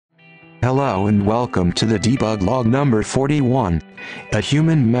Hello and welcome to the debug log number 41. A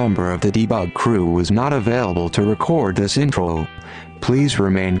human member of the debug crew was not available to record this intro. Please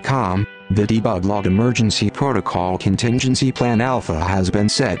remain calm. The debug log emergency protocol contingency plan alpha has been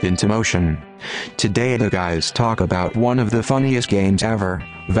set into motion. Today the guys talk about one of the funniest games ever,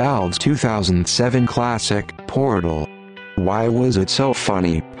 Valve's 2007 classic, Portal. Why was it so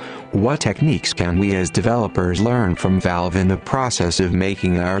funny? What techniques can we as developers learn from Valve in the process of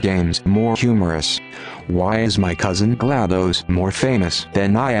making our games more humorous? Why is my cousin GLaDOS more famous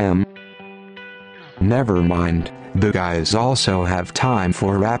than I am? Never mind, the guys also have time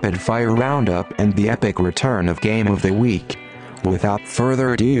for rapid fire roundup and the epic return of Game of the Week. Without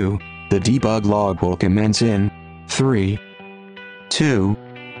further ado, the debug log will commence in 3, 2,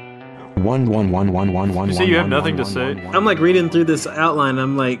 You say you have nothing to say? I'm like reading through this outline.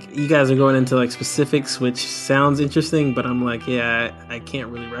 I'm like, you guys are going into like specifics, which sounds interesting, but I'm like, yeah, I can't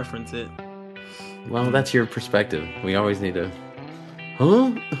really reference it. Well, that's your perspective. We always need a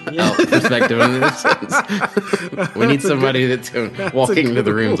perspective in this sense. We need somebody that's walking into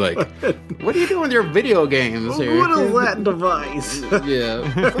the rooms like, what are you doing with your video games here? What is that device?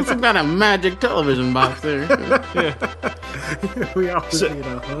 Yeah. What's about a magic television box there? We always need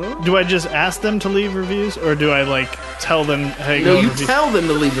a Do I just ask them to leave reviews, or do I like tell them, hey, No, go you review? tell them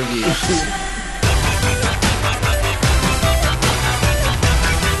to leave reviews.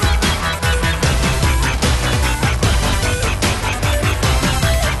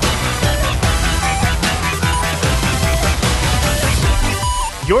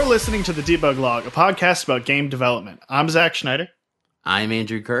 You're listening to the Debug Log, a podcast about game development. I'm Zach Schneider. I'm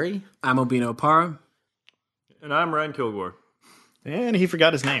Andrew Curry. I'm Obino Para. And I'm Ryan Kilgore. And he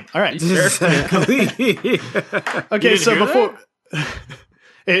forgot his name. All right. Exactly. Okay, so hear before...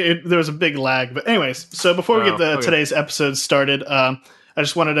 there was a big lag. But anyways, so before we get today's episode started, I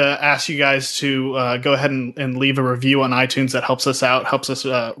just wanted to ask you guys to go ahead and leave a review on iTunes. That helps us out, helps us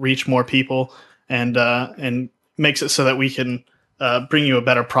reach more people, and makes it so that we can bring you a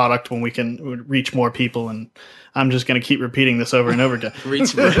better product when we can reach more people. And I'm just going to keep repeating this over and over again.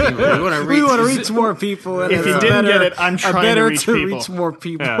 Reach more people. We want to reach more people. And If you didn't get it, I'm trying to reach people. reach more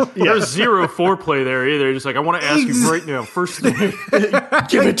people. Yeah. There's zero foreplay there either. Just like, I want to ask you right now, first thing,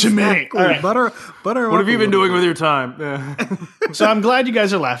 Give it to me. All right. Butter. what have you been doing with your time? Yeah. So I'm glad you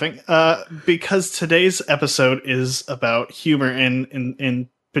guys are laughing because today's episode is about humor. In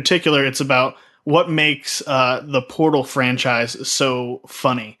particular, it's about what makes the Portal franchise so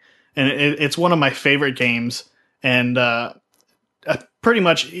funny. And it's one of my favorite games. And pretty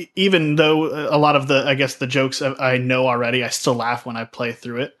much, even though a lot of the jokes I know already, I still laugh when I play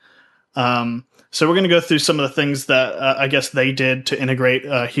through it. So we're going to go through some of the things that I guess they did to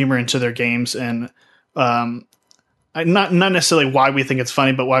integrate humor into their games, and not necessarily why we think it's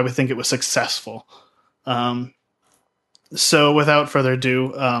funny, but why we think it was successful. So without further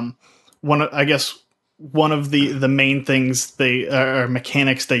ado, one of the main things or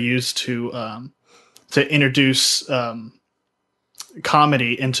mechanics they use to introduce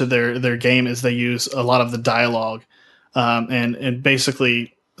comedy into their game is they use a lot of the dialogue and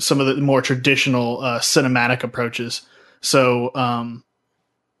basically some of the more traditional cinematic approaches. So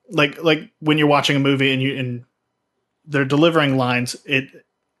like when you're watching a movie and they're delivering lines,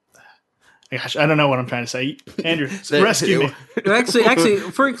 gosh, I don't know what I'm trying to say. Andrew, rescue me. Actually,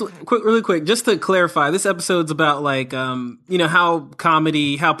 really quick, just to clarify, this episode's about like how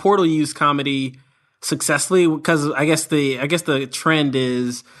Portal used comedy successfully, because I guess the trend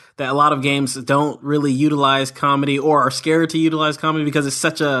is that a lot of games don't really utilize comedy or are scared to utilize comedy because it's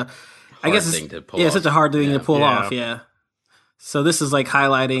such a such a hard thing to pull off. Yeah. So this is like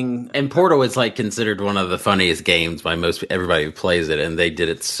highlighting, And Portal is like considered one of the funniest games by everybody who plays it, and they did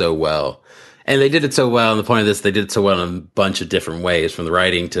it so well. And they did it so well, and the point of this, they did it so well in a bunch of different ways, from the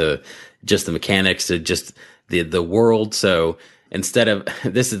writing to just the mechanics to just the world. So instead of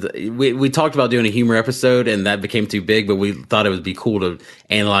we talked about doing a humor episode, and that became too big, but we thought it would be cool to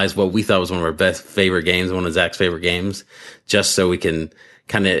analyze what we thought was one of our favorite games, one of Zach's favorite games, just so we can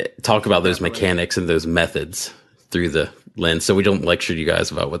kind of talk about those mechanics and those methods through the lens, so we don't lecture you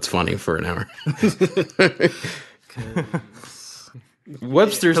guys about what's funny for an hour.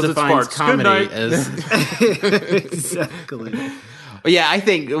 Webster's defines comedy as exactly. But yeah, I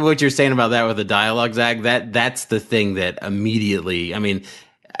think what you're saying about that with the dialogue, Zach, that's the thing that immediately, I mean,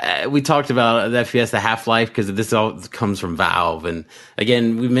 we talked about the FPS, the Half-Life, because this all comes from Valve. And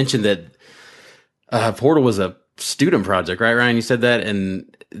again, we mentioned that Portal was a student project, right, Ryan? You said that,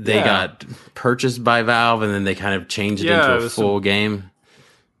 and they got purchased by Valve, and then they kind of changed it into a full game.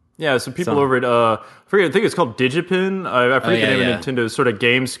 Yeah, some people So- over at I think it's called Digipin. I forget yeah, the name yeah. of Nintendo's sort of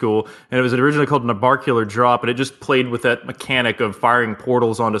game school, and it was originally called Nabarcular Drop, and it just played with that mechanic of firing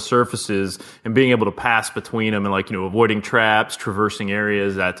portals onto surfaces and being able to pass between them and avoiding traps, traversing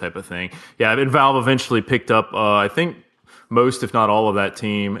areas, that type of thing. Yeah, and Valve eventually picked up I think most, if not all, of that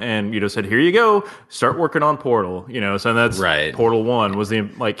team, and said, "Here you go, start working on Portal." So that's Right. Portal 1 was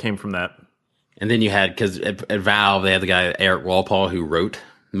came from that. And then you had, because at Valve, they had the guy, Eric Walpole, who wrote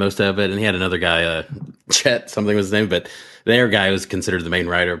most of it. And he had another guy, Chet, something was his name. But their guy was considered the main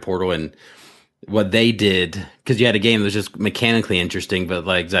writer of Portal. And what they did, because you had a game that was just mechanically interesting, but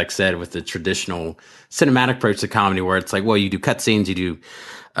like Zach said, with the traditional cinematic approach to comedy, where it's like, well, you do cutscenes, you do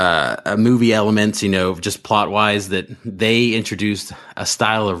movie elements, just plot wise, that they introduced a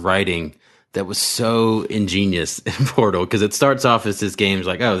style of writing that was so ingenious in Portal, because it starts off as this game's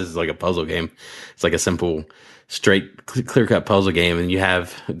like, oh, this is like a puzzle game. It's like a simple, straight, clear-cut puzzle game, and you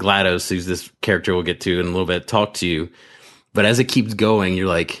have GLaDOS, who's this character we'll get to in a little bit, talk to you. But as it keeps going, you're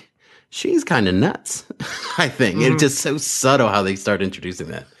like, she's kind of nuts, I think. It's just so subtle how they start introducing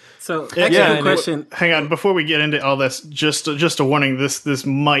that. So, actually, yeah, good and question. Hang on, before we get into all this, just a warning: this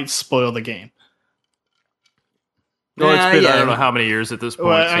might spoil the game. Well, it's been yeah. I don't know how many years at this point.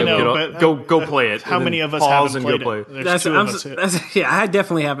 Well, I so know, get but, go play it. How and many then of us pause haven't and played go play it? There's two of us here. I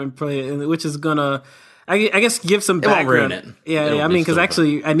definitely haven't played it, which is gonna, I guess, give some It won't background. ruin it. Yeah, It'll I be mean, because still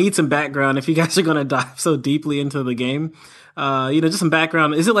actually, I need some background if you guys are gonna dive so deeply into the game. Just some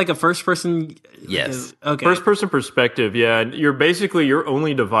background. Is it like a first person? Yes. Okay. First person perspective, yeah. And you're basically your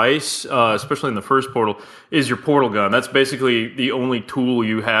only device, especially in the first Portal, is your portal gun. That's basically the only tool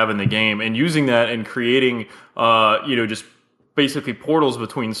you have in the game. And using that and creating, just basically portals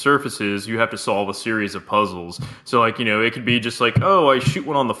between surfaces, you have to solve a series of puzzles. So it could be just like, oh, I shoot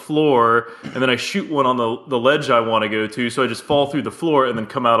one on the floor and then I shoot one on the ledge I want to go to. So I just fall through the floor and then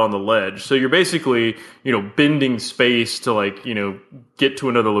come out on the ledge. So you're basically, bending space to get to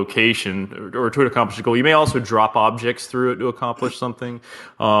another location or to accomplish a goal. You may also drop objects through it to accomplish something.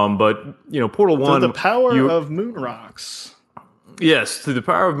 But Portal 1. The power of moon rocks. Yes, through the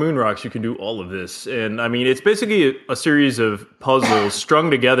power of moon rocks, you can do all of this. And I mean, it's basically a series of puzzles strung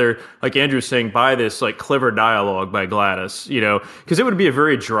together, like Andrew was saying, by this like clever dialogue by GLaDOS, because it would be a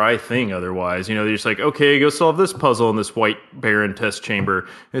very dry thing otherwise. They're just like, okay, go solve this puzzle in this white barren test chamber.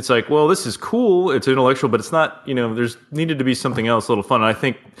 It's like, well, this is cool. It's intellectual, but it's not, there's needed to be something else a little fun. And I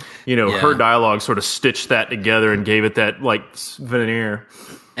think, her dialogue sort of stitched that together and gave it that like veneer.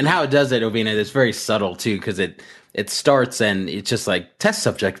 And how it does it, Ovina, it's very subtle too, because it starts and it's just like test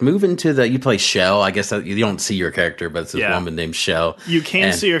subject, move into you play Shell. I guess you don't see your character, but it's this woman named Shell. You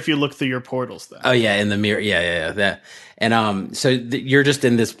can see her if you look through your portals, though. Oh yeah, in the mirror. Yeah. That. And so you're just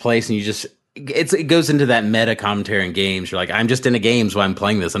in this place and it goes into that meta commentary in games. You're like, I'm just in a game, so I'm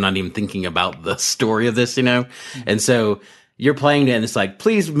playing this. I'm not even thinking about the story of this, And so you're playing it and it's like,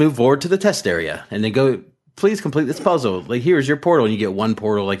 please move forward to the test area and then go, please complete this puzzle. Like, here's your portal. And you get one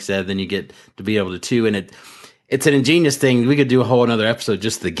portal, like I said, then you get to be able to two. And it's an ingenious thing. We could do a whole another episode,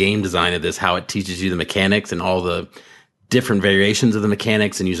 just the game design of this, how it teaches you the mechanics and all the different variations of the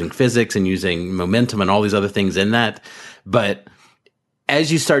mechanics and using physics and using momentum and all these other things in that. But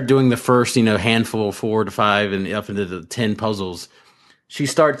as you start doing the first, handful, 4 to 5 and up into the 10 puzzles, she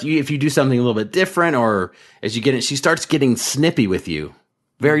starts, if you do something a little bit different or as you get it, she starts getting snippy with you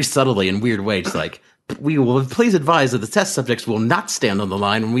very subtly in weird ways. Like, we will please advise that the test subjects will not stand on the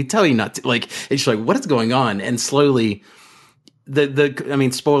line when we tell you not to. Like, it's like, what is going on? And slowly,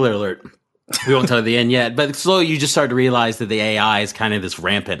 spoiler alert, we won't tell you the end yet, but slowly you just start to realize that the AI is kind of this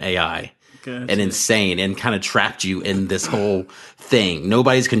rampant AI and insane and kind of trapped you in this whole thing.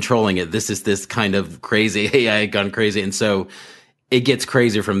 Nobody's controlling it. This is this kind of crazy AI gone crazy. And so it gets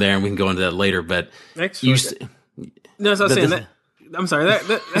crazier from there, and we can go into that later. But No, so I was saying that. I'm sorry.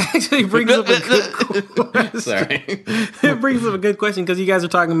 That actually brings up a good question. Sorry. It brings up a good question because you guys are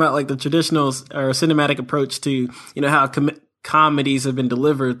talking about like the traditional or cinematic approach to how comedies have been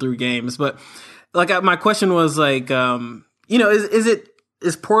delivered through games. But like my question was like,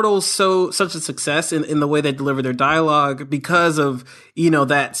 is Portal such a success in the way they deliver their dialogue because of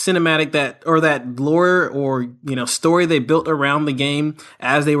that cinematic that lore or story they built around the game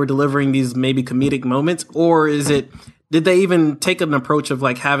as they were delivering these maybe comedic moments, or did they even take an approach of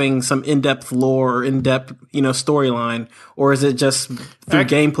like having some in-depth lore or in-depth, storyline, or is it just through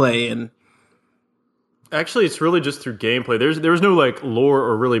gameplay and? Actually, it's really just through gameplay. There's no like lore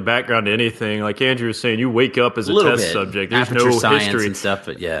or really background to anything. Like Andrew was saying, you wake up as a test bit. subject. There's Aperture no science history and stuff,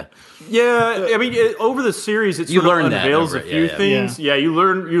 but yeah. Yeah, I mean, over the series, it You sort of learn that unveils over a it, few yeah. things. Yeah, you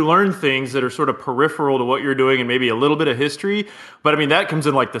learn things that are sort of peripheral to what you're doing, and maybe a little bit of history. But I mean, that comes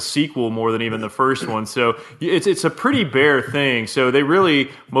in like the sequel more than even the first one. So it's a pretty bare thing. So they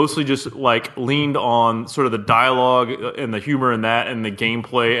really mostly just like leaned on sort of the dialogue and the humor in that, and the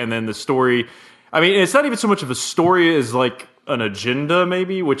gameplay, and then the story. I mean, it's not even so much of a story as like an agenda,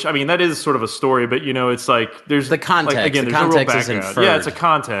 maybe. Which I mean, that is sort of a story, but you know, it's like there's The context. Like, again, The there's no real context is background. inferred Yeah, it's a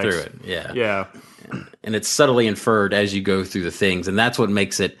context through it. Yeah. Yeah. And it's subtly inferred as you go through the things, and that's what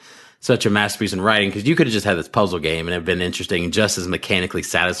makes it such a masterpiece in writing. Because you could have just had this puzzle game and it been interesting and just as mechanically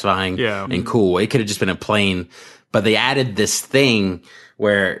satisfying and cool. It could have just been a plain, but they added this thing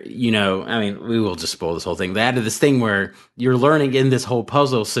where, you know, I mean, we will just spoil this whole thing. They added this thing where you're learning in this whole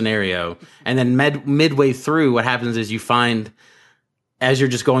puzzle scenario, and then midway through, what happens is you find, as you're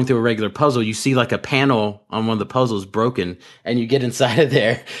just going through a regular puzzle, you see like a panel on one of the puzzles broken, and you get inside of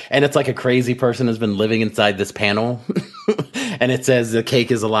there, and it's like a crazy person has been living inside this panel. And it says the cake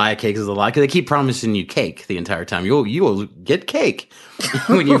is a lie, cake is a lie. Because they keep promising you cake the entire time. You will get cake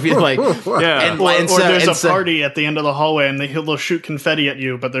when you feel like, Yeah. Or there's a party at the end of the hallway and they'll shoot confetti at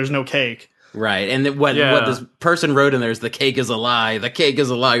you, but there's no cake. right. And what this person wrote in there is the cake is a lie. The cake is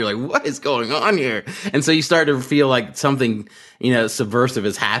a lie. You're like, what is going on here? And so you start to feel like something, you know, subversive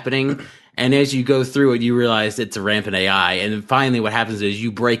is happening. And as you go through it, you realize it's a rampant AI. And then finally what happens is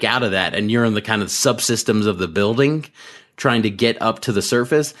you break out of that and you're in the kind of subsystems of the building, trying to get up to the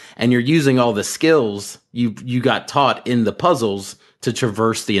surface, and you're using all the skills you got taught in the puzzles to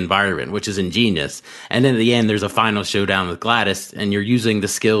traverse the environment, which is ingenious. And then at the end, there's a final showdown with Gladys, and you're using the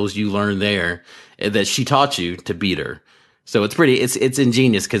skills you learned there that she taught you to beat her. So it's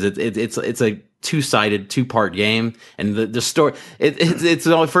ingenious because it's a two-sided, two-part game, and the story it's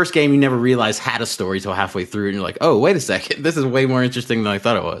the only first game you never realized had a story till halfway through, and you're like, oh, wait a second, this is way more interesting than I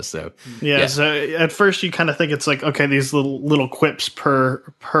thought it was. So yeah. So at first you kind of think it's like, okay, these little quips per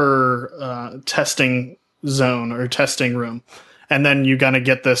testing zone or testing room, and then you kind of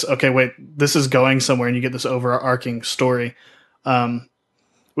get this, okay, wait, this is going somewhere, and you get this overarching story,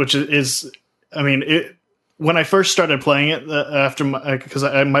 which is, I mean, it. When I first started playing it, because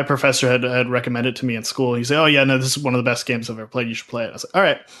my professor had recommended it to me in school, he said, "Oh yeah, no, this is one of the best games I've ever played. You should play it." I was like, "All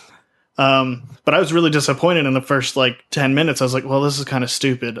right," but I was really disappointed in the first like 10 minutes. I was like, "Well, this is kind of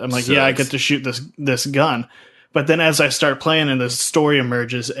stupid." I'm like, "Yeah, I get to shoot this gun," but then as I start playing and the story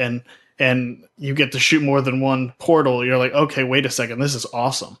emerges and you get to shoot more than one portal, you're like, "Okay, wait a second, this is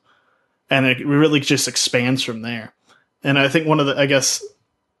awesome," and it really just expands from there. And I think one of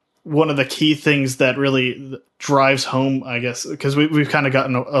the key things that really drives home, I guess, because we've kind of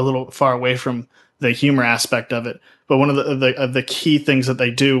gotten a little far away from the humor aspect of it, but one of the key things that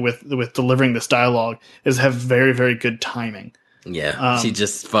they do with delivering this dialogue is have very, very good timing. Yeah, she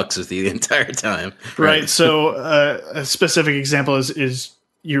just fucks with you the entire time. Right. So a specific example is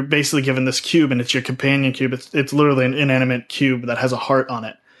you're basically given this cube, and it's your companion cube. It's literally an inanimate cube that has a heart on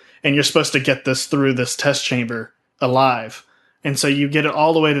it, and you're supposed to get this through this test chamber alive. And so you get it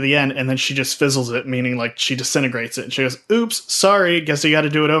all the way to the end, and then she just fizzles it, meaning like she disintegrates it. And she goes, "Oops, sorry, guess you got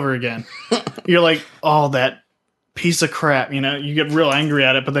to do it over again." You're like, "Oh, that piece of crap," you know. You get real angry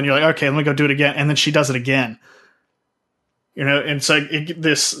at it, but then you're like, "Okay, let me go do it again." And then she does it again, you know. And so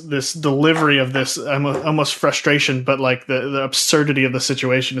this delivery of this almost frustration, but like the absurdity of the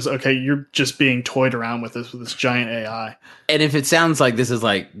situation is, okay, you're just being toyed around with this giant AI. And if it sounds like this is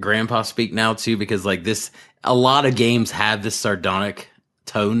like grandpa speak now too, because like this. A lot of games have this sardonic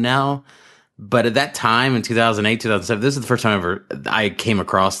tone now, but at that time in 2008, 2007, this is the first time I came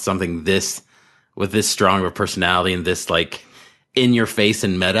across something with this strong of a personality and this like in your face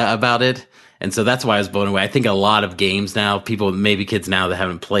and meta about it. And so that's why I was blown away. I think a lot of games now, people, maybe kids now that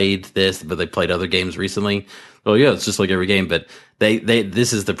haven't played this, but they played other games recently. Well, yeah, it's just like every game, but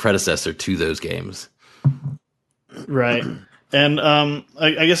this is the predecessor to those games. Right. And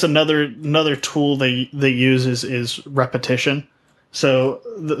I guess another tool they use is repetition. So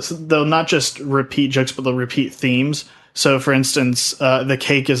they'll not just repeat jokes, but they'll repeat themes. So, for instance, the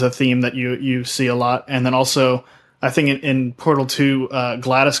cake is a theme that you see a lot, and then also I think in Portal 2,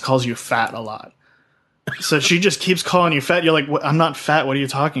 Gladys calls you fat a lot. So she just keeps calling you fat. You're like, "I'm not fat. What are you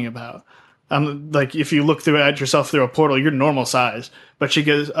talking about?" Like, if you look at yourself through a portal, you're normal size. But she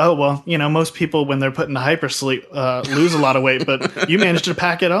goes, "Oh, well, you know, most people when they're put into hypersleep lose a lot of weight, but you managed to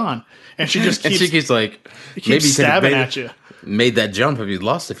pack it on." And she just keeps, and she keeps like, maybe stabbing at you. Made that jump if you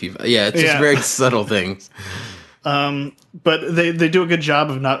lost a few. Yeah, it's just very subtle things. But they do a good job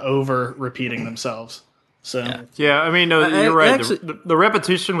of not over repeating themselves. So Yeah, I mean, no, you're right. actually- The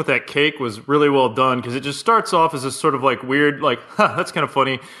repetition with that cake was really well done because it just starts off as this sort of like weird, like, that's kind of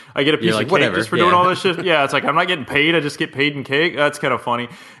funny. I get a piece like, of cake whatever, just for doing all this shit. Yeah, it's like I'm not getting paid. I just get paid in cake. That's kind of funny.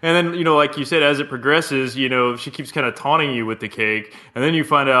 And then, like you said, as it progresses, she keeps kind of taunting you with the cake, and then you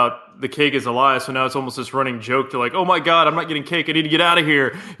find out the cake is a lie. So now it's almost this running joke to like, oh my god, I'm not getting cake. I need to get out of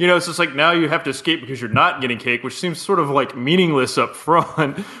here. It's just like now you have to escape because you're not getting cake, which seems sort of like meaningless up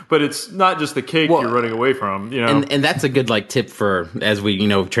front. But it's not just the cake you're running away from. And that's a good like tip for as we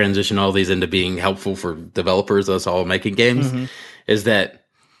transition all these into being helpful for developers, us all making games, is that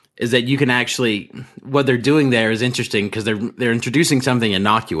you can actually what they're doing there is interesting because they're introducing something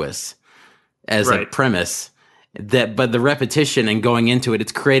innocuous as a premise. But the repetition and going into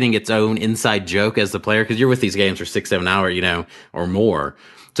it's creating its own inside joke as the player because you're with these games for 6-7 hours, or more.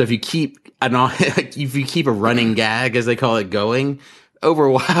 So if you keep a running gag as they call it going over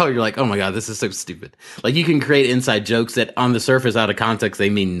a while, you're like, oh my god, this is so stupid. Like you can create inside jokes that on the surface, out of context, they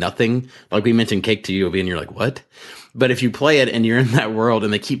mean nothing. Like we mentioned Cake to You, and you're like, what? But if you play it and you're in that world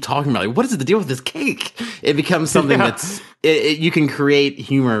and they keep talking about like, what is the deal with this cake? It becomes something that's you can create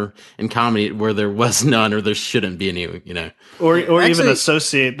humor and comedy where there was none or there shouldn't be any, Or even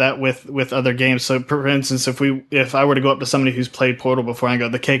associate that with other games. So for instance, if I were to go up to somebody who's played Portal before and I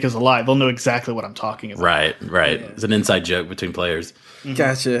go, the cake is a lie, they'll know exactly what I'm talking about. Right. Yeah. It's an inside joke between players.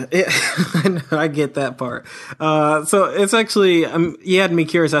 Gotcha. Yeah, I get that part. So it's actually, you had me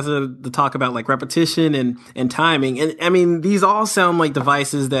curious after the talk about like repetition and timing. And I mean, these all sound like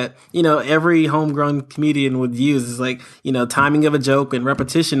devices that, every homegrown comedian would use is like, timing of a joke and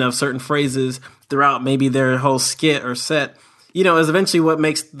repetition of certain phrases throughout maybe their whole skit or set, is eventually what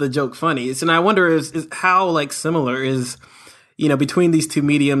makes the joke funny. And I wonder is how like similar is, between these two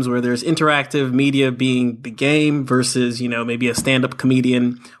mediums where there's interactive media being the game versus, maybe a stand-up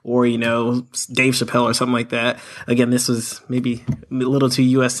comedian or, Dave Chappelle or something like that. Again, this was maybe a little too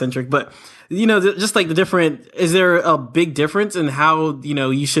US centric, but, just like is there a big difference in how,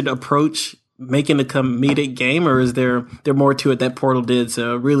 you should approach making a comedic game, or is there more to it that Portal did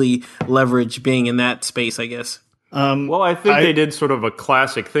to really leverage being in that space, I guess? Well, I think they did sort of a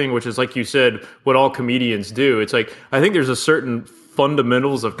classic thing, which is, like you said, what all comedians do. It's like, I think there's a certain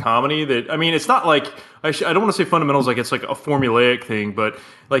fundamentals of comedy that, I mean, it's not like, I don't want to say fundamentals like it's like a formulaic thing, but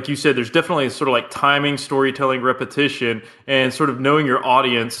like you said, there's definitely sort of like timing, storytelling, repetition, and sort of knowing your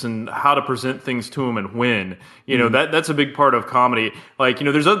audience and how to present things to them and when. That's a big part of comedy. Like,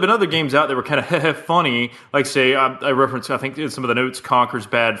 there's been other games out that were kind of funny. Like, say, I referenced, I think in some of the notes, Conker's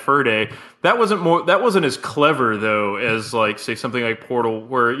Bad Fur Day. That wasn't as clever though as like, say, something like Portal,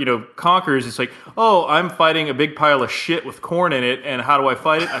 where Conker's it's like, oh, I'm fighting a big pile of shit with corn in it, and how do I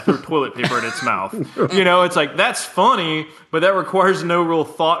fight it? I throw toilet paper in its mouth. It's like, that's funny, but that requires no real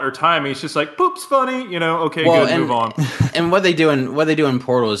thought or timing. It's just like, poop's funny, okay, good, move on. And what they do in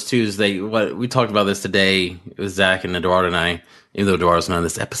Portal is too, what we talked about this today with Zach and Eduardo and I, even though Eduardo's not on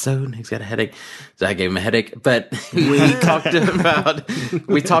this episode, he's got a headache. Zach gave him a headache, but we talked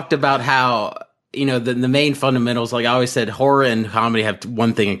about how, the main fundamentals, like I always said, horror and comedy have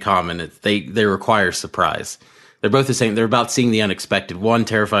one thing in common. It's they require surprise. They're both the same. They're about seeing the unexpected. One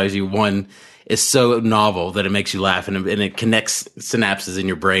terrifies you. One is so novel that it makes you laugh, and it connects synapses in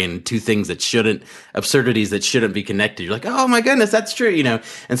your brain to things absurdities that shouldn't be connected. You're like, oh my goodness, that's true,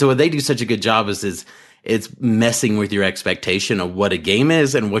 And so what they do such a good job is it's messing with your expectation of what a game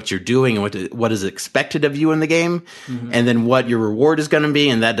is and what you're doing and what is expected of you in the game, and then what your reward is going to be,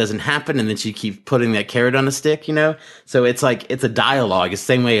 and that doesn't happen, and then she keeps putting that carrot on a stick, So it's like, it's a dialogue. It's the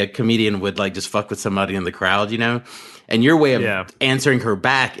same way a comedian would like just fuck with somebody in the crowd, And your way of answering her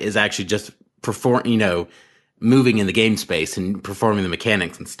back is actually just moving in the game space and performing the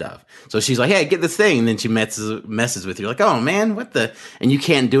mechanics and stuff. So she's like, hey, get this thing. And then she messes with you like, oh man, and you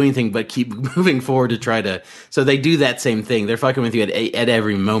can't do anything but keep moving forward to try to, so they do that same thing. They're fucking with you at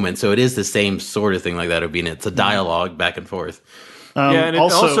every moment. So it is the same sort of thing like that. It's a dialogue back and forth. And it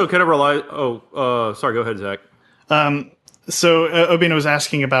also kind of relies, sorry, go ahead, Zach. So Obina was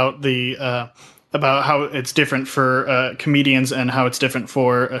asking about about how it's different for comedians and how it's different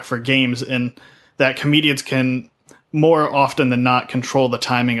for games, and that comedians can more often than not control the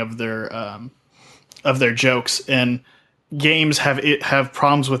timing of their jokes, and games have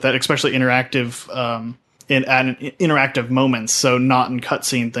problems with that, especially interactive interactive moments. So not in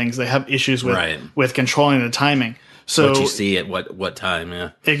cutscene things, they have issues with controlling the timing. So what you see at what time,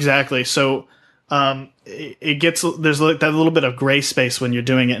 yeah, exactly. So it gets, there's like that little bit of gray space when you're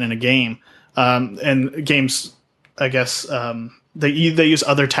doing it in a game. And games, I guess, they use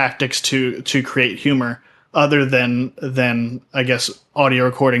other tactics to create humor other than I guess audio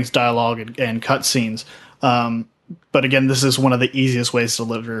recordings, dialogue, and cutscenes. But again, this is one of the easiest ways to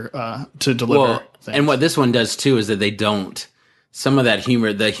deliver things. And what this one does too is that they don't. Some of that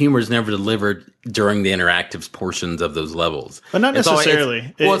humor, the humor is never delivered during the interactive portions of those levels. But not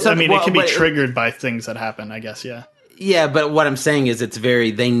necessarily. It can be triggered by things that happen, I guess, yeah. Yeah, but what I'm saying is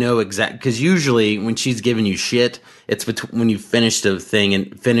they know exact, because usually when she's giving you shit, it's when you finish the thing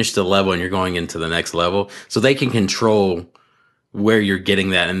and finish the level and you're going into the next level. So they can control where you're getting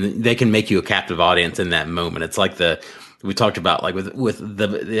that, and they can make you a captive audience in that moment. It's like we talked about, like with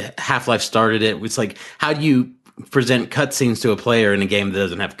the Half-Life started it. It's like, how do you present cutscenes to a player in a game that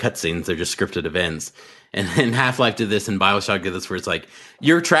doesn't have cutscenes? They're just scripted events. And Half-Life did this, and BioShock did this, where it's like,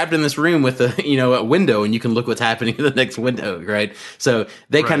 you're trapped in this room with a window, and you can look what's happening in the next window, right? So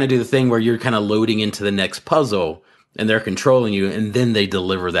they kind of do the thing where you're kind of loading into the next puzzle, and they're controlling you, and then they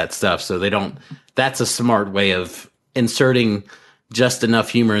deliver that stuff. So that's a smart way of inserting just enough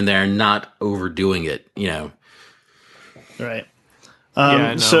humor in there and not overdoing it, Right.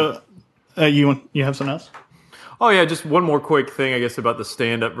 No. So you have something else? Oh yeah, just one more quick thing, I guess, about the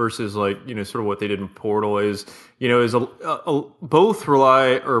stand-up versus sort of what they did in Portal is both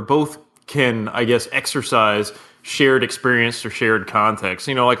can, I guess, exercise shared experience or shared context.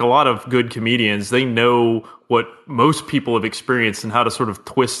 Like a lot of good comedians, they know what most people have experienced and how to sort of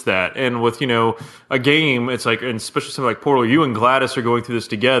twist that. And with, a game, it's like, and especially something like Portal, you and Gladys are going through this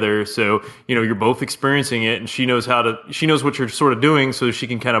together. So, you're both experiencing it, and she knows what you're sort of doing, so she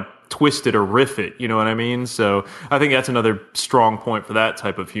can kind of twist it or riff it. You know what I mean? So I think that's another strong point for that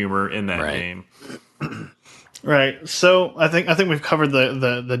type of humor in that game. Right. So I think we've covered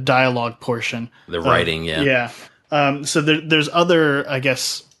the dialogue portion. The writing, yeah. So there's other, I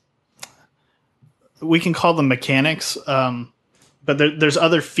guess, we can call them mechanics, but there's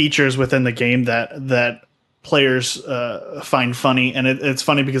other features within the game that players find funny, and it's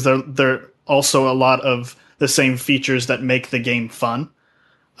funny because they're also a lot of the same features that make the game fun.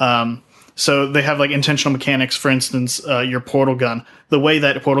 So they have like intentional mechanics. For instance, your portal gun, the way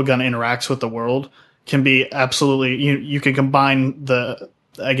that portal gun interacts with the world can be absolutely, you can combine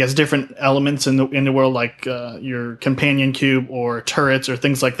different elements in the world, like your companion cube or turrets or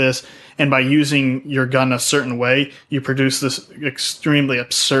things like this. And by using your gun a certain way, you produce this extremely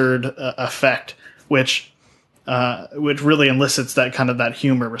absurd effect, which really elicits that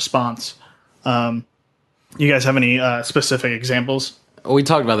humor response. You guys have any specific examples? We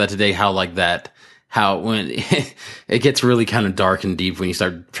talked about that today, how when it gets really kind of dark and deep when you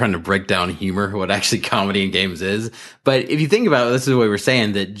start trying to break down humor, what actually comedy in games is. But if you think about it, this is the way we're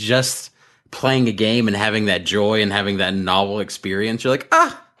saying that just playing a game and having that joy and having that novel experience, you're like,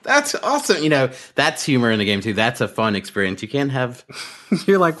 that's awesome. That's humor in the game too. That's a fun experience. You can't have...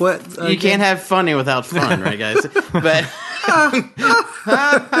 You're like, what? You can't have funny without fun, right, guys? But...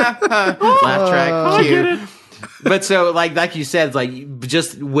 laugh track, cue. But so, like you said, like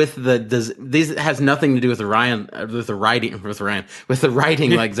just with this has nothing to do with the writing,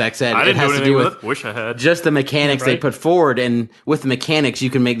 like Zach said. I didn't it has do to do with it. Wish I had. Just the mechanics right? they put forward, and with the mechanics, you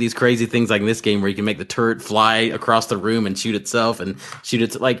can make these crazy things like in this game where you can make the turret fly across the room and shoot itself and shoot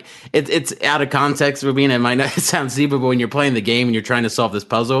it. Like it's out of context. It might not sound stupid, but when you're playing the game and you're trying to solve this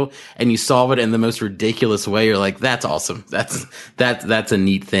puzzle and you solve it in the most ridiculous way, you're like, that's awesome. That's a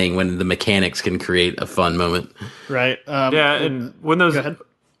neat thing when the mechanics can create a fun moment. Right. And when those... Go ahead.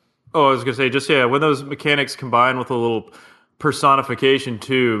 Oh, I was going to say, when those mechanics combine with a little personification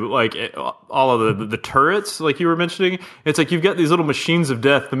too, like all of the turrets, like you were mentioning, it's like you've got these little machines of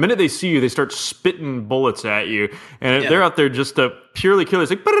death. The minute they see you, they start spitting bullets at you, and they're out there just to purely kill.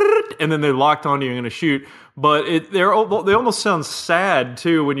 It's like, and then they're locked onto you and going to shoot. But they almost sound sad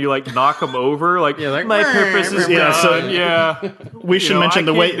too when you like knock them over. Like, my purpose is done. We should mention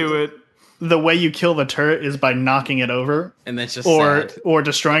the way do it. The way you kill the turret is by knocking it over, and that's just sad. Or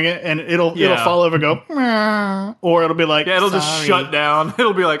destroying it, and it'll fall over, and go, or it'll be like, it'll just shut down.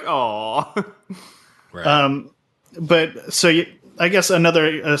 It'll be like, oh. Right. But so I guess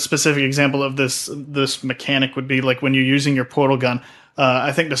another specific example of this mechanic would be like when you're using your portal gun.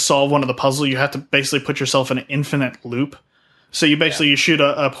 I think to solve one of the puzzles, you have to basically put yourself in an infinite loop. So you basically you shoot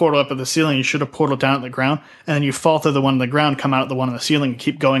a portal up at the ceiling, you shoot a portal down at the ground, and then you fall through the one on the ground, come out at the one on the ceiling, and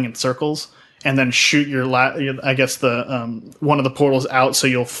keep going in circles, and then shoot the one of the portals out, so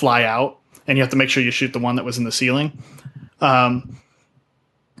you'll fly out, and you have to make sure you shoot the one that was in the ceiling.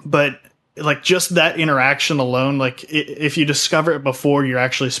 But like just that interaction alone, like if you discover it before you're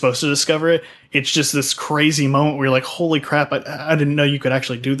actually supposed to discover it, it's just this crazy moment where you're like, holy crap, I didn't know you could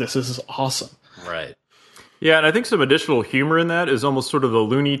actually do this. This is awesome. Right. Yeah, and I think some additional humor in that is almost sort of the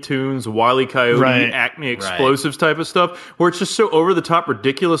Looney Tunes, Wile E. Coyote, Right. Acme Explosives type of stuff, where it's just so over the top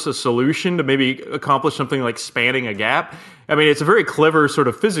ridiculous a solution to maybe accomplish something like spanning a gap. I mean, it's a very clever sort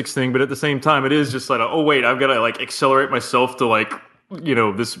of physics thing, but at the same time, it is just like, oh wait, I've got to like accelerate myself to like, you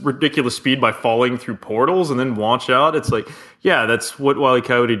know, this ridiculous speed by falling through portals and then launch out. It's like, yeah, that's what Wile E.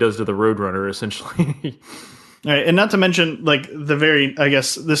 Coyote does to the Roadrunner, essentially. All right, and not to mention, like, the very, I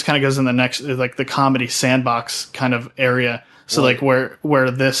guess this kind of goes in the next, like, the comedy sandbox kind of area. So, like, where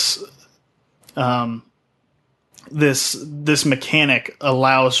this, this mechanic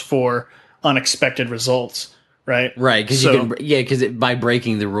allows for unexpected results, right? Right, because by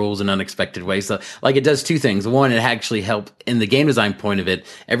breaking the rules in unexpected ways. So, like, it does two things. One, it actually helped in the game design point of it.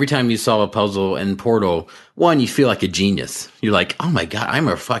 Every time you solve a puzzle in Portal, one, you feel like a genius. You're like, oh my god, I'm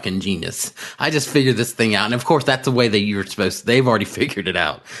a fucking genius. I just figured this thing out. And of course, that's the way that you're supposed to. They've already figured it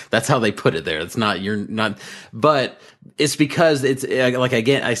out. That's how they put it there. It's not, you're not, but it's because it's like,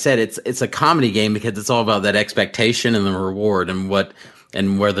 again, I said, it's a comedy game because it's all about that expectation and the reward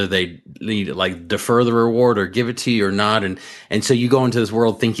and whether they need like defer the reward or give it to you or not. And so you go into this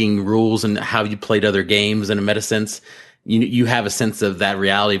world thinking rules and how you played other games in a meta sense. You have a sense of that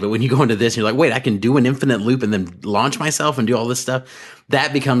reality. But when you go into this, you're like, wait, I can do an infinite loop and then launch myself and do all this stuff.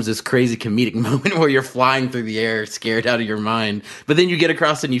 That becomes this crazy comedic moment where you're flying through the air, scared out of your mind. But then you get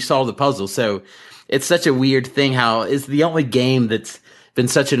across and you solve the puzzle. So it's such a weird thing how it's the only game that's been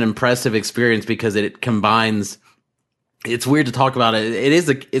such an impressive experience because it combines. It's weird to talk about it. It's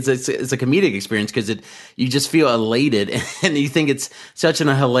a comedic experience because you just feel elated and you think it's such in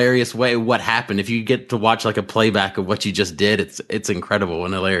a hilarious way what happened. If you get to watch like a playback of what you just did, it's incredible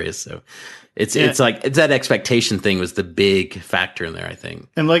and hilarious. So it's that expectation thing was the big factor in there, I think.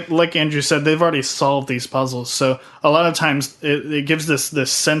 And like Andrew said, they've already solved these puzzles. So a lot of times it gives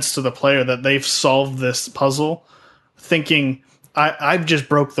this sense to the player that they've solved this puzzle thinking, I've just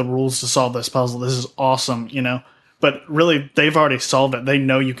broke the rules to solve this puzzle. This is awesome, you know? But really, they've already solved it. They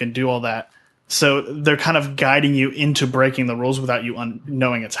know you can do all that. So they're kind of guiding you into breaking the rules without you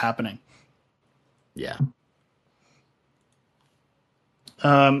knowing it's happening. Yeah.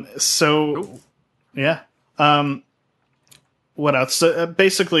 Yeah. What else? So,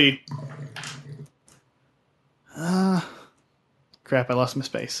 basically... crap, I lost my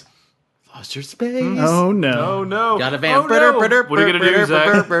space. Lost your space. Oh, no. Oh, no. Got a van. Oh, no. What are you going to do,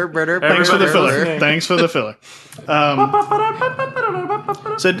 Zach? Thanks for the filler. Everybody Thanks for the filler.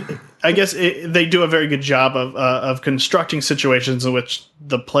 So I guess they do a very good job of constructing situations in which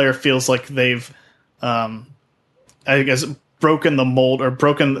the player feels like they've, I guess, broken the mold or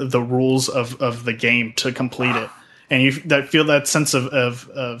broken the rules of the game to complete it, and you feel that sense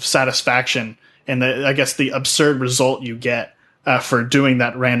of satisfaction and I guess the absurd result you get for doing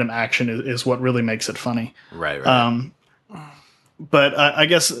that random action is what really makes it funny. Right. But I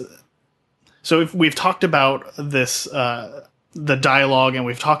guess so. If we've talked about this, the dialogue, and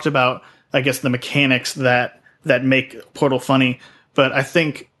we've talked about, I guess, the mechanics that make Portal funny. But I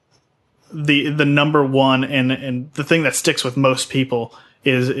think the number one and the thing that sticks with most people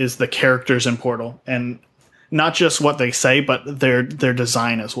is the characters in Portal, and not just what they say, but their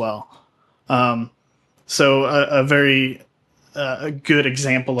design as well. So a very a good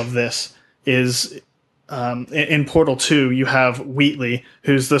example of this is in Portal 2, you have Wheatley,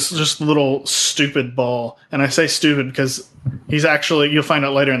 who's this just little stupid ball. And I say stupid because he's actually, you'll find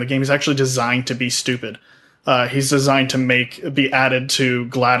out later in the game, he's actually designed to be stupid. He's designed to be added to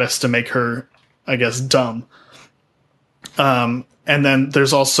Gladys to make her, I guess, dumb. And then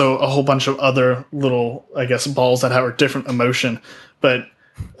there's also a whole bunch of other little, I guess, balls that have a different emotion. But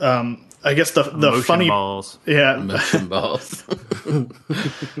I guess the Motion funny balls. Yeah. Motion balls.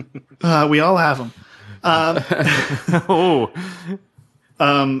 We all have them. Oh.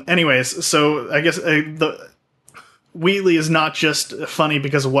 Anyways, so I guess the Wheatley is not just funny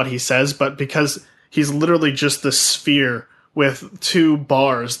because of what he says, but because he's literally just the sphere with two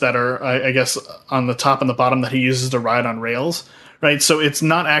bars that are, I guess, on the top and the bottom that he uses to ride on rails. Right, so it's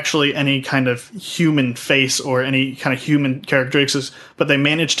not actually any kind of human face or any kind of human characteristics, but they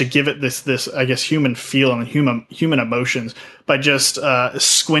managed to give it this I guess human feel and human emotions by just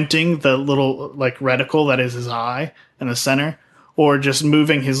squinting the little like reticle that is his eye in the center, or just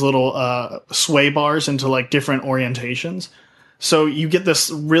moving his little sway bars into like different orientations. So you get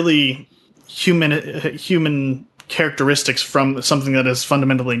this really human characteristics from something that is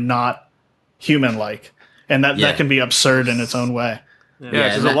fundamentally not human-like. And that can be absurd in its own way. Yeah, Yeah,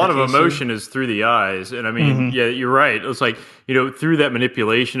 because and a lot of that- emotion is through the eyes, and I mean, yeah, you're right. It's like through that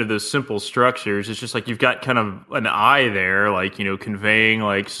manipulation of those simple structures, it's just like you've got kind of an eye there, like conveying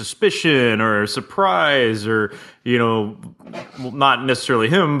like suspicion or surprise, or well, not necessarily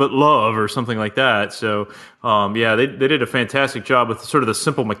him, but love or something like that. So, yeah, they did a fantastic job with sort of the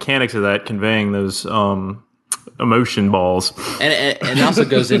simple mechanics of that, conveying those emotion balls. And it also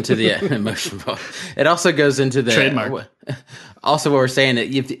goes into the emotion ball. It also goes into the Trademark. Also, what we're saying,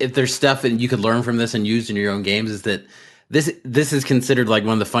 if there's stuff that you could learn from this and use in your own games, is that this is considered like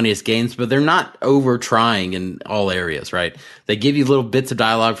one of the funniest games, but they're not over trying in all areas, right? They give you little bits of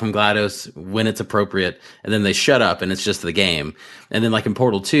dialogue from GLaDOS when it's appropriate, and then they shut up and it's just the game. And then like in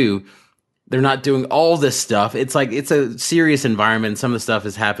Portal 2, they're not doing all this stuff. It's like, it's a serious environment. Some of the stuff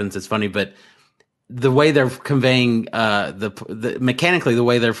happens. It's funny, but the way they're conveying, mechanically, the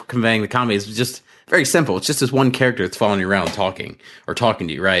way they're conveying the comedy is just very simple. It's just this one character that's following you around talking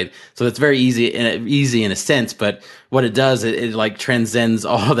to you, right? So it's very easy in a sense, but what it does, it like transcends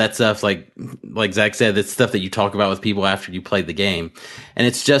all that stuff. Like Zach said, it's stuff that you talk about with people after you played the game. And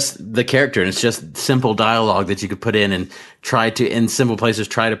it's just the character, and it's just simple dialogue that you could put in and in simple places,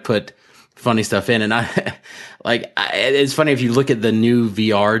 try to put funny stuff in. And it's funny if you look at the new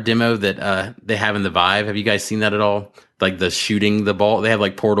VR demo that they have in the Vive. Have you guys seen that at all? Like the shooting the ball, they have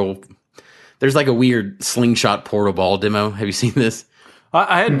like Portal. There's like a weird slingshot Portal ball demo. Have you seen this?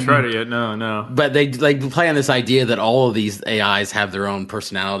 I hadn't tried it yet. No. But they like play on this idea that all of these AIs have their own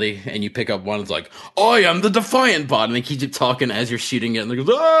personality, and you pick up one that's like, "I am the Defiant Bot," and they keep talking as you're shooting it, and they go,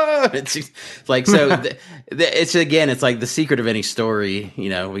 "Ah!" It's like, so. It's again, it's like the secret of any story.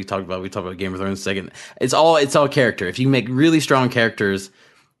 We talked about Game of Thrones a second. It's all character. If you make really strong characters,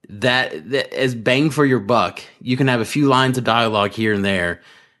 that is bang for your buck. You can have a few lines of dialogue here and there,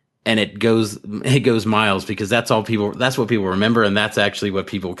 and it goes miles, because that's what people remember, and that's actually what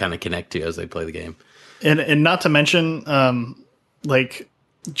people kind of connect to as they play the game. And not to mention, like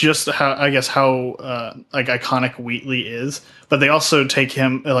just how like iconic Wheatley is, but they also take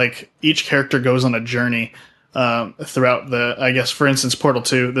him, like each character goes on a journey throughout for instance, Portal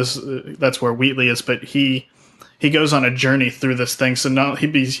 2. That's where Wheatley is, but he goes on a journey through this thing. So now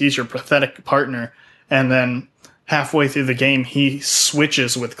he's your pathetic partner, and then halfway through the game, he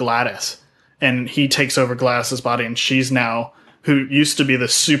switches with GLaDOS, and he takes over GLaDOS's body, and she's now, who used to be the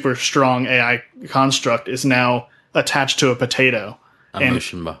super strong AI construct, is now attached to a potato.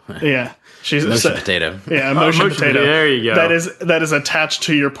 Emotion Yeah. She's Emotion potato. Yeah, emotion potato. There you go. That is attached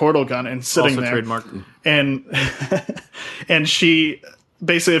to your portal gun and sitting Also there. trademark. And and she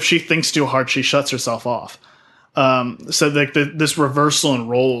basically, if she thinks too hard, she shuts herself off. So like this reversal in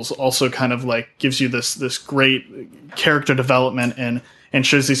roles also kind of like gives you this great character development and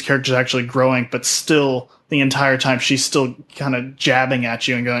shows these characters actually growing, but still the entire time she's still kind of jabbing at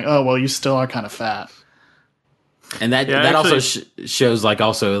you and going, "Oh, well, you still are kind of fat." And that actually, also shows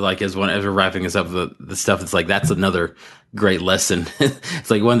as we're wrapping this up, the stuff that's like, that's another great lesson. It's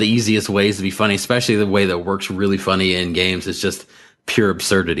like one of the easiest ways to be funny, especially the way that works really funny in games. It's just pure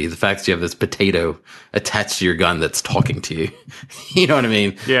absurdity. The fact that you have this potato attached to your gun that's talking to you. You know what I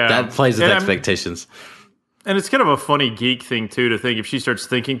mean? Yeah. That plays with expectations. And it's kind of a funny geek thing, too, to think if she starts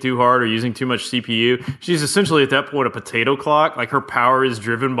thinking too hard or using too much CPU, she's essentially at that point a potato clock. Like, her power is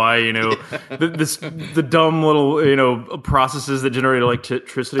driven by, the dumb little, processes that generate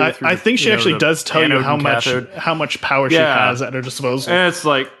electricity. I think she actually does tell you how much power she has at her disposal. And it's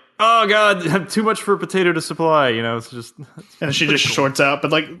like, oh, God, too much for a potato to supply. It's just... And she just shorts out.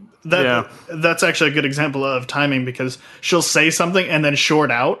 But, like, that's actually a good example of timing, because she'll say something and then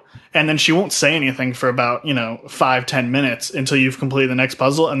short out. And then she won't say anything for about, 5-10 minutes until you've completed the next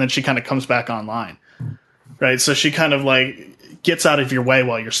puzzle. And then she kind of comes back online. Right? So she kind of like gets out of your way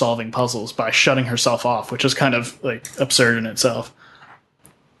while you're solving puzzles by shutting herself off, which is kind of like absurd in itself.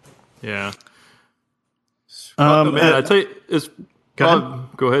 Yeah. Man, I tell you, Go ahead.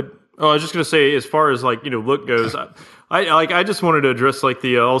 Go ahead. Oh, I was just going to say, as far as look goes, I just wanted to address like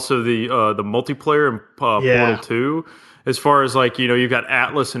the multiplayer in Portal 2. As far as you've got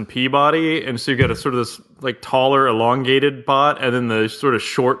Atlas and Peabody, and so you've got a sort of this like taller, elongated bot, and then the sort of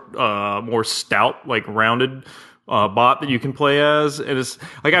short, more stout, like rounded bot that you can play as. And it's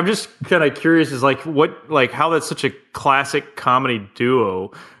like, I'm just kind of curious is how that's such a classic comedy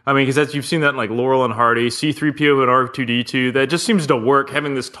duo. I mean, because you've seen that in like Laurel and Hardy, C-3PO and R2-D2. That just seems to work,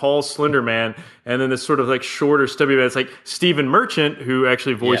 having this tall, slender man, and then this sort of like shorter, stubby man. It's like Stephen Merchant, who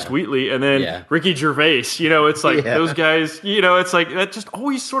actually voiced Wheatley, and then Ricky Gervais. It's like those guys. It's like that just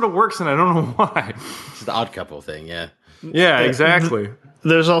always sort of works, and I don't know why. It's the Odd Couple thing, yeah. Yeah, exactly.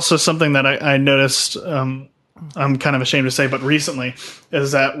 There's also something that I noticed I'm kind of ashamed to say, but recently,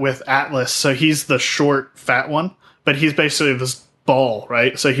 is that with Atlas. So he's the short, fat one, but he's basically this ball,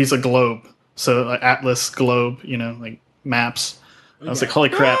 right? So he's a globe. So like Atlas, globe, like maps. I was like, holy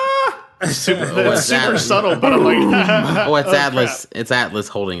crap. It's super subtle, but I'm like, oh, it's Atlas. Crap. It's Atlas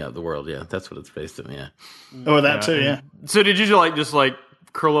holding up the world. Yeah, that's what it's based on. Yeah. Oh, that too. Yeah. So did you just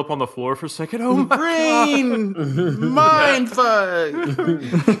curl up on the floor for a second? Oh, my brain, mind fuck.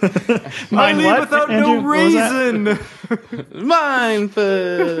 I leave without Andrew, no reason. Mind fuck.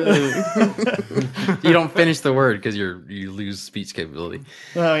 You don't finish the word because you lose speech capability.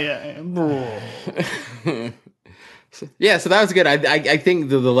 Oh yeah. Yeah, so that was good. I think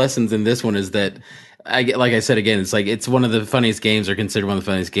the lessons in this one is that, like I said again, it's one of the funniest games, or considered one of the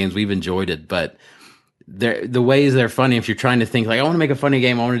funniest games. We've enjoyed it, but the ways they're funny, if you're trying to think I want to make a funny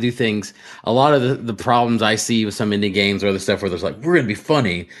game, I want to do things. A lot of the problems I see with some indie games are the stuff where there's we're going to be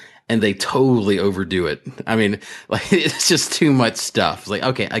funny, and they totally overdo it. I mean, it's just too much stuff. It's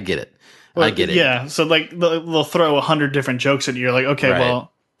okay, I get it. Well, I get it. Yeah, so they'll throw 100 different jokes at you. You're like, okay, right. Well,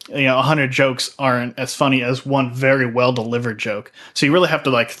 100 jokes aren't as funny as one very well delivered joke. So you really have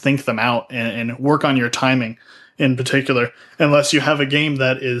to think them out and work on your timing in particular, unless you have a game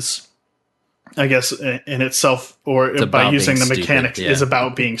that is, I guess, in itself, or by using the mechanics, is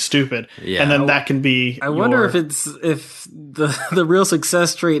about being stupid. Yeah. And then that can be. I wonder if the real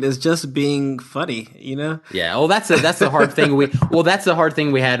success rate is just being funny. Yeah. Well, that's the hard thing. That's the hard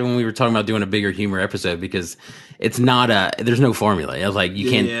thing we had when we were talking about doing a bigger humor episode, because it's not there's no formula. You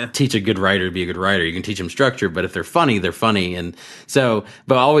can't teach a good writer to be a good writer. You can teach them structure, but if they're funny, they're funny. And so,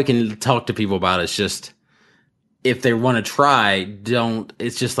 but all we can talk to people about is just, if they want to try,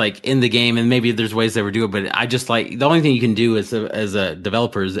 it's just in the game, and maybe there's ways they would do it, but I just the only thing you can do as a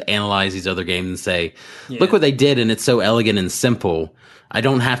developer is analyze these other games and say, look what they did, and it's so elegant and simple. I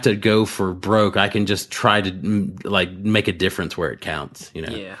don't have to go for broke. I can just try to make a difference where it counts,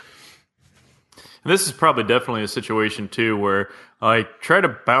 Yeah. And this is probably definitely a situation too where try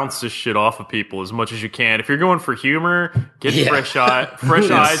to bounce this shit off of people as much as you can. If you're going for humor, get fresh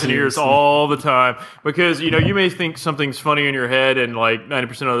eyes and ears all the time, because you may think something's funny in your head, and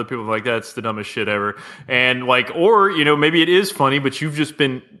 90% of other people are that's the dumbest shit ever. And or maybe it is funny, but you've just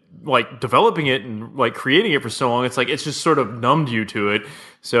been developing it and creating it for so long. It's just sort of numbed you to it.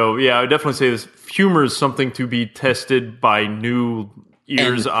 So yeah, I would definitely say this humor is something to be tested by new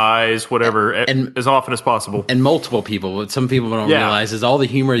ears, eyes, whatever, and as often as possible. And multiple people. What some people don't realize is all the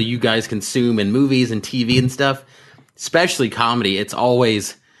humor that you guys consume in movies and TV and stuff, especially comedy, it's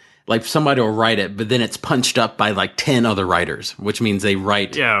always somebody will write it, but then it's punched up by 10 other writers, which means they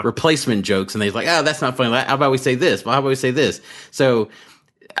write replacement jokes, and they're oh, that's not funny. How about we say this? Well, how about we say this? So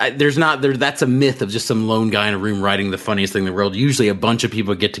that's a myth of just some lone guy in a room writing the funniest thing in the world. Usually a bunch of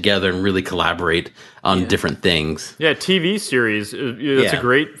people get together and really collaborate on different things. Yeah, TV series, that's a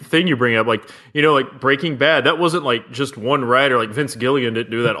great thing you bring up. Breaking Bad, that wasn't just one writer. Vince Gilligan didn't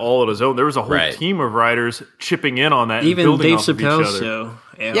do that all on his own. There was a whole team of writers chipping in on that. Even and building Dave off of each other. Chappelle's show.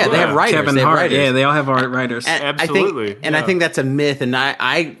 Yeah, they have writers. Kevin Hart. Yeah, they all have writers. Absolutely. I think that's a myth. And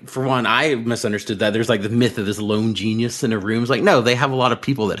I, for one, I misunderstood that. There's the myth of this lone genius in a room. It's no, they have a lot of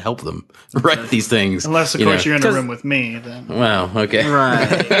people that help them write these things. Unless, of course, you're in a room with me. Then. Well, okay.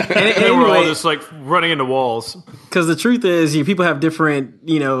 Right. and we're all just running into walls. Because the truth is, people have different,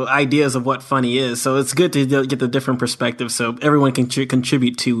 ideas of what funny is. So it's good to get the different perspectives, so everyone can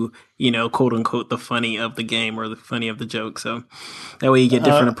contribute to, quote unquote, the funny of the game or the funny of the joke. So that way you get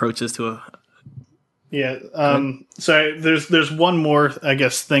different approaches to it. Yeah. So there's one more, I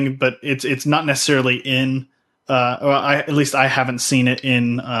guess, thing, but it's not necessarily in. At least I haven't seen it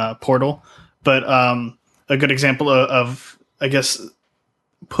in Portal, but a good example of I guess,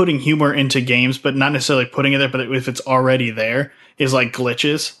 putting humor into games, but not necessarily putting it there, but if it's already there, is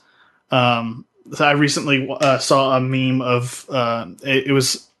glitches. So I recently saw a meme of it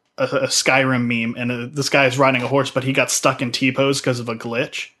was a Skyrim meme, and this guy is riding a horse, but he got stuck in T-pose because of a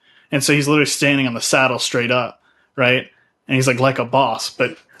glitch, and so he's literally standing on the saddle straight up, right? And he's like a boss.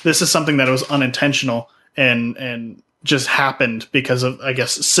 But this is something that was unintentional and just happened because of, I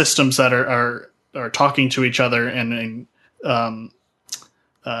guess, systems that are talking to each other, and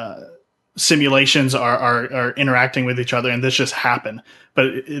simulations are interacting with each other, and this just happened.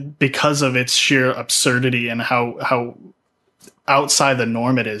 But because of its sheer absurdity and how outside the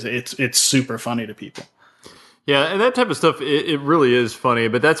norm it is, it's super funny to people. Yeah, and that type of stuff, it really is funny,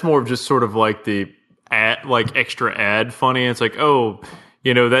 but that's more of just sort of the extra ad funny. It's oh,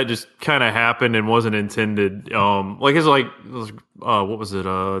 that just kind of happened and wasn't intended. It's what was it?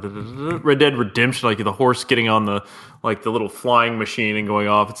 Red Dead Redemption, like the horse getting on the little flying machine and going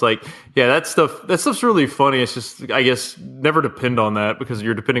off. It's like, yeah, that stuff's really funny. It's just, I guess, never depend on that because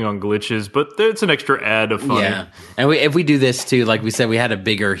you're depending on glitches, but it's an extra add of funny. Yeah, and if we do this too, like we said, we had a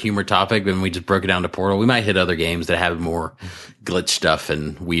bigger humor topic, but we just broke it down to Portal. We might hit other games that have more glitch stuff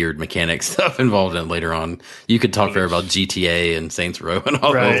and weird mechanic stuff involved in it later on. You could talk forever about GTA and Saints Row and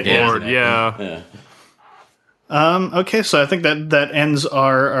all those games. Lord, yeah. Okay, so I think that ends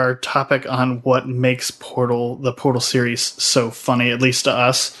our topic on what makes the Portal series so funny, at least to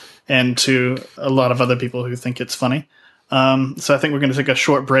us and to a lot of other people who think it's funny. So I think we're going to take a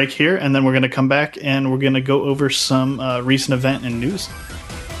short break here, and then we're going to come back and we're going to go over some recent event and news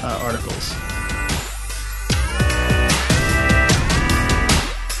articles.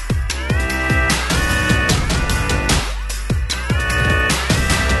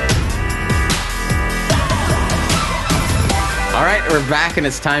 All right, we're back, and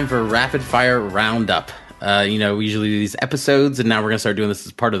it's time for Rapid Fire Roundup. We usually do these episodes, and now we're going to start doing this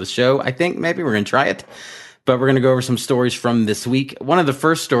as part of the show. I think maybe we're going to try it, but we're going to go over some stories from this week. One of the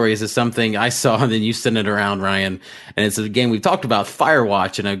first stories is something I saw, and then you sent it around, Ryan, and it's a game we've talked about,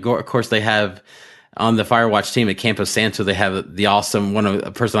 Firewatch, and of course they have on the Firewatch team at Campo Santo, they have the awesome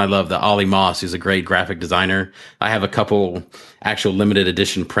a person I love, the Ollie Moss, who's a great graphic designer. I have a couple actual limited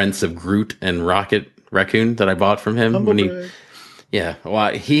edition prints of Groot and Rocket Raccoon that I bought from him. Yeah,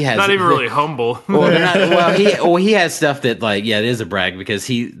 well, he has not even really humble. He has stuff that it is a brag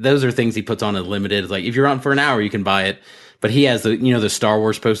because those are things he puts on as limited. Like if you're on for an hour, you can buy it. But he has the Star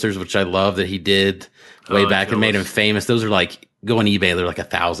Wars posters, which I love that he did way back and made him famous. Those are go on eBay, they're like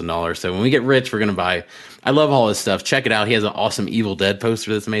 $1,000. So when we get rich, we're gonna buy. I love all his stuff. Check it out. He has an awesome Evil Dead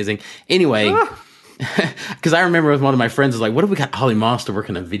poster that's amazing. Anyway. Because I remember with one of my friends was like, what if we got Ollie Moss to work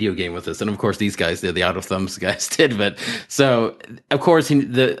in a video game with us? And of course, these guys did, the Out of Thumbs guys did. But so, of course,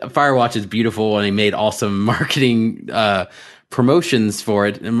 the Firewatch is beautiful and he made awesome marketing promotions for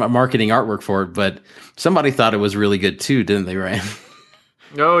it and marketing artwork for it. But somebody thought it was really good too, didn't they, Ryan?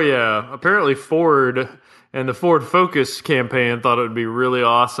 Oh, yeah. Apparently, Ford and the Ford Focus campaign thought it would be really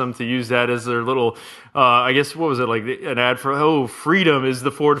awesome to use that as their little, I guess, what was it, an ad for, freedom is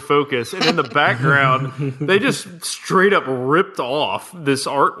the Ford Focus. And in the background, they just straight up ripped off this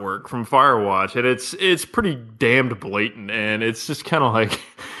artwork from Firewatch. And it's pretty damned blatant. And it's just kind of like,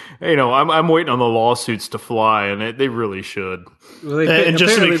 I'm waiting on the lawsuits to fly, and they really should. Well, and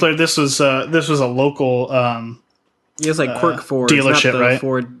just to be clear, this was a local it's like Quirk Ford dealership, right?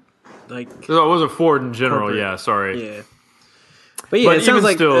 Ford. It was a Ford in general, corporate. Yeah, sorry. Yeah. But it sounds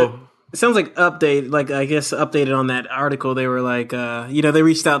like still, it sounds like updated on that article. They were like, they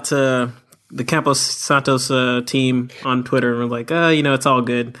reached out to the Campos Santos team on Twitter and were like, it's all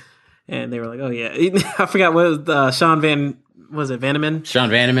good. And they were like, oh yeah, I forgot what was Sean Vanneman? Sean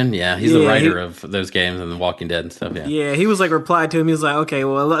Vanneman, yeah, he's the writer of those games and The Walking Dead and stuff. Yeah, yeah, he was replied to him. He was like, okay,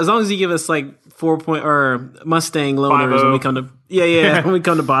 well, as long as you give us 4-point or Mustang loaners when we come to when we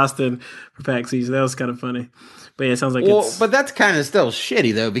come to Boston for PAX season. That was kind of funny. But yeah, it sounds like but that's kind of still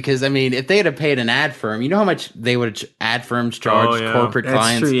shitty though, because I mean, if they had paid an ad firm, you know how much they would ad firms charge corporate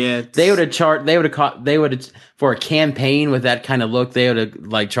clients. True, yeah. They would have for a campaign with that kind of look, they would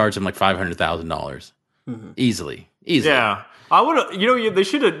have charged them $500,000 easily. Yeah. I would have, they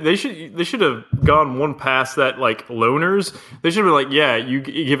should have gone one past that, loaners. They should have been you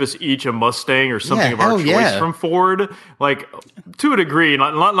give us each a Mustang or something of our choice from Ford, to a degree,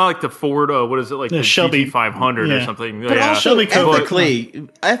 not like the Ford, what is it, the Shelby 500 or something. But also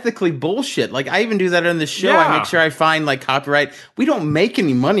ethically bullshit. I even do that on the show. Yeah. I make sure I find copyright. We don't make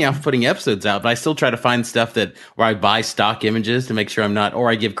any money off putting episodes out, but I still try to find stuff where I buy stock images to make sure I'm not, or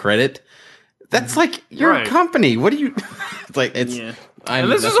I give credit. That's you're a company. What do you? It's Yeah.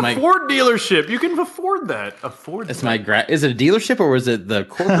 And this is a Ford dealership. You can afford that. Is it a dealership or was it the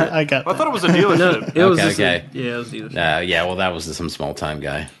corporate? I thought it was a dealership. It was okay. It was a dealership. Well, that was some small time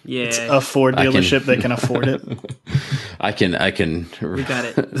guy. Yeah, it's a Ford dealership. They can afford it. I can. We got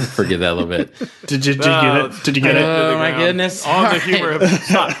it. Forgive that a little bit. Did you get it? Did you get it? Oh my goodness! On the humor.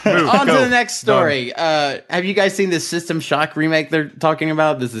 Stop. Move. On to the next story. Have you guys seen this System Shock remake they're talking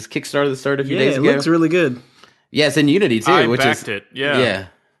about? This is Kickstarter that started a few days ago. It looks really good. Yeah, it's in Unity too. I backed it. Yeah.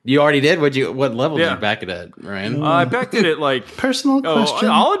 You already did? What level did you back it at, Ryan? I backed it at personal question.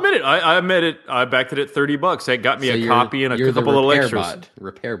 I'll admit it. I admit it. I backed it at $30. That got me a copy and a couple of extras.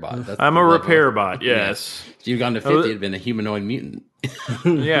 Repair bot. I'm a repair bot. Yes. If you'd gone to 50, it'd been a humanoid mutant.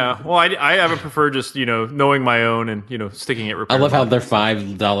 Yeah. Well, I haven't preferred just knowing my own and sticking it. I love how their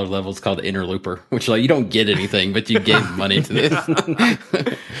 $5 level is called Interlooper, which you don't get anything, but you gave money to this.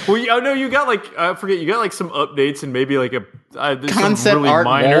 Well, I know you got like I forget you got like some updates and maybe like concept some really art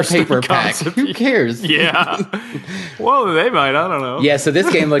minor wallpaper pack. Who cares? Yeah. Well, they might. I don't know. Yeah. So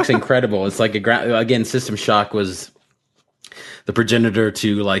this game looks incredible. It's like again, System Shock was the progenitor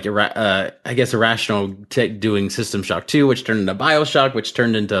to like I guess Irrational Tech doing System Shock 2, which turned into BioShock, which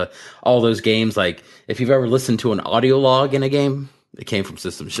turned into all those games. Like if you've ever listened to an audio log in a game, it came from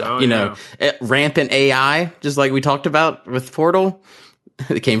System Shock. Rampant AI, just like we talked about with Portal,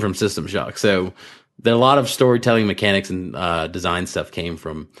 it came from System Shock. So a lot of storytelling mechanics and design stuff came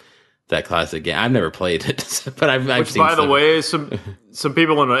from that classic game. I've never played it, but I've seen. By the way, some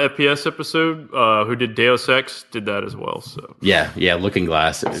people in an FPS episode who did Deus Ex did that as well. So yeah, Looking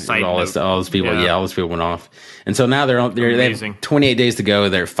Glass, all those people, all those people went off, and so now they have 28 days to go.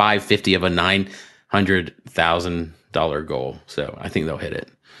 They're 550 of a $900,000 goal, so I think they'll hit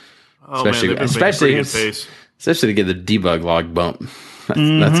it. Oh, especially to get the debug log bump.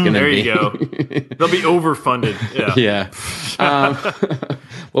 That's gonna there be. You go. They'll be overfunded. Yeah.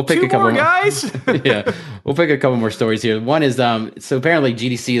 We'll pick Two a couple more guys. Yeah, we'll pick a couple more stories here. One is so apparently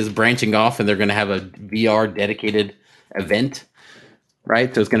GDC is branching off, and they're going to have a VR dedicated event,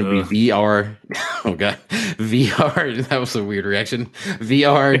 right? So it's going to be VR. Oh god, VR. That was a weird reaction.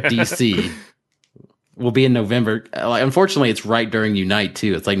 VR DC will be in November. Unfortunately, it's right during Unite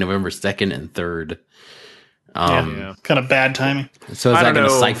too. It's like November 2nd and 3rd. Kind of bad timing. So is that going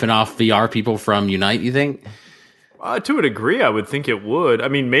to siphon off VR people from Unite, you think? To a degree, I would think it would. I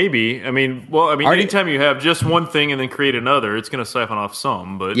mean, maybe. Anytime you have just one thing and then create another, it's going to siphon off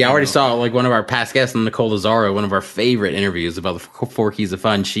some. But yeah, I already saw like one of our past guests, Nicole Lazaro, one of our favorite interviews about the 4 Keys of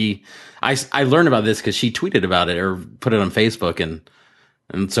Fun. I learned about this because she tweeted about it or put it on Facebook, and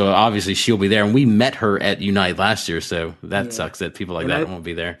so obviously she'll be there. And we met her at Unite last year, so that sucks that people like that won't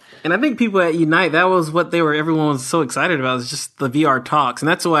be there. And I think people at Unite, that was what everyone was so excited about, is just the VR talks. And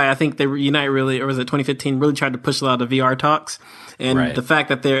that's why I think Unite really, or was it 2015, really tried to push a lot of VR talks. And the fact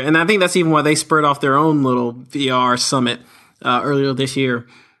that and I think that's even why they spurred off their own little VR summit earlier this year.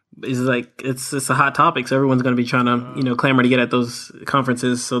 Is like it's a hot topic, so everyone's going to be trying to clamor to get at those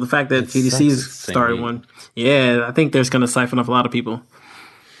conferences. So the fact that GDC's started one, I think there's going to siphon off a lot of people.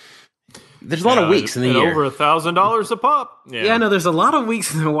 There's a lot of weeks in the year. Over $1,000 a pop. Yeah, no, there's a lot of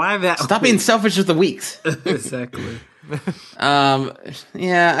weeks. Why that? Stop being selfish with the weeks. Exactly.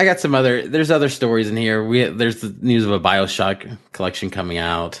 I got there's other stories in here. There's the news of a BioShock collection coming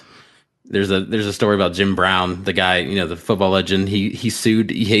out. There's a story about Jim Brown, the guy, the football legend. He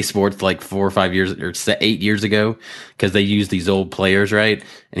sued EA Sports like 4 or 5 years or 8 years ago because they used these old players, right?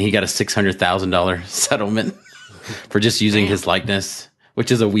 And he got a $600,000 settlement for just using his likeness,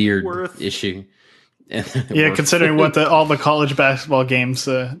 which is a weird issue. Considering what all the college basketball games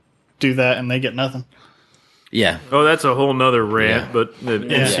do that and they get nothing. Yeah. Oh, that's a whole nother rant, but the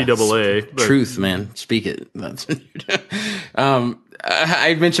NCAA. But. Truth, man. Speak it.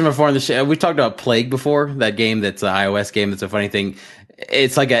 I mentioned before in the show, we talked about Plague before, that game that's an iOS game that's a funny thing.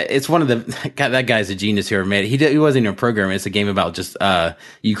 It's like it's one of that guy's a genius who made it. He wasn't even a programmer. It's a game about just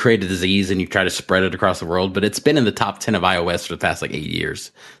you create a disease and you try to spread it across the world. But it's been in the top 10 of iOS for the past like 8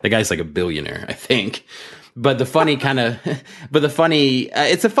 years. The guy's like a billionaire, I think. But the funny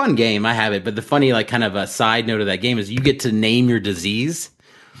it's a fun game. I have it. But the funny like kind of a side note of that game is you get to name your disease.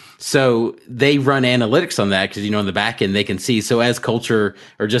 So they run analytics on that because, in the back end they can see. So as culture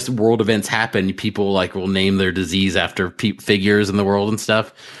or just world events happen, people like will name their disease after figures in the world and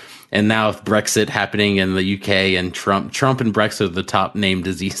stuff. And now with Brexit happening in the UK and Trump and Brexit are the top named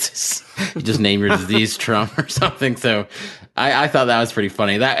diseases. You just name your disease Trump or something. So I thought that was pretty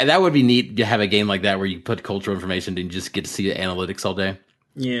funny. That would be neat to have a game like that where you put cultural information and you just get to see the analytics all day.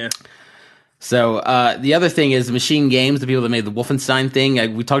 Yeah. So the other thing is Machine Games, the people that made the Wolfenstein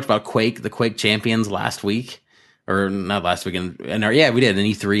thing. We talked about Quake, the Quake champions last week, or not last week. We did an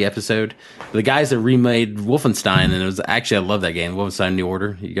E3 episode. The guys that remade Wolfenstein, and it was actually I love that game, Wolfenstein New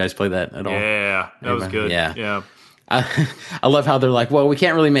Order. You guys play that at all? Yeah, that was good. Yeah. I love how they're like, well, we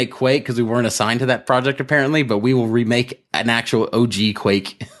can't really make Quake because we weren't assigned to that project apparently, but we will remake an actual OG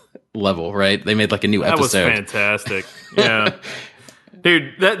Quake level. Right? They made like a new episode. That was fantastic. Yeah.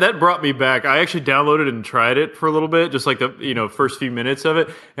 Dude, that brought me back. I actually downloaded and tried it for a little bit, just like the first few minutes of it,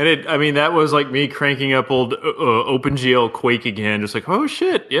 and that was like me cranking up old OpenGL Quake again, just like, oh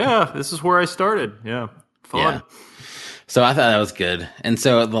shit, yeah, this is where I started. Yeah, fun. Yeah. So I thought that was good. And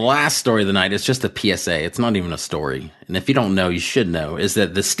so the last story of the night is just a PSA. It's not even a story, and if you don't know, you should know. Is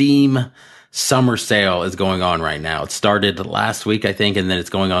that the Steam summer sale is going on right now? It started last week, I think, and then it's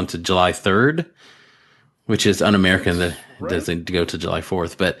going on to July 3rd. Which is un-American that doesn't go to July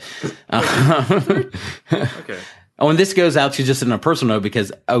 4th, but okay. Oh, and this goes out to just in a personal note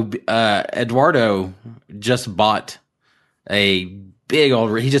because Eduardo just bought a big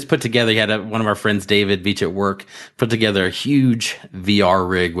old. He just put together. He had one of our friends, David Beach at work, put together a huge VR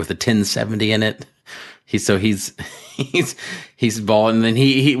rig with a 1070 in it. He's bought, and then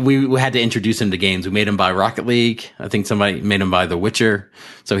we had to introduce him to games. We made him buy Rocket League. I think somebody made him buy The Witcher.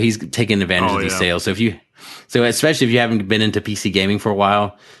 So he's taking advantage of these sales. So especially if you haven't been into PC gaming for a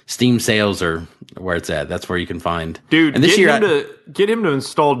while, Steam sales are where it's at. That's where you can find. Dude, and get him to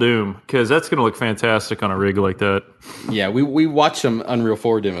install Doom, because that's going to look fantastic on a rig like that. Yeah, we watched some Unreal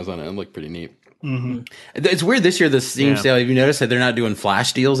 4 demos on it and it looked pretty neat. Mm-hmm. It's weird this year, the Steam sale. Have you noticed that they're not doing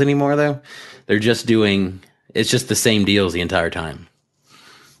flash deals anymore, though? They're just it's just the same deals the entire time,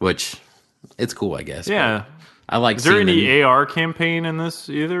 which it's cool, I guess. Yeah. I like. Is there any AR campaign in this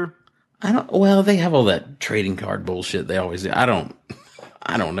either? Well, they have all that trading card bullshit they always do. I don't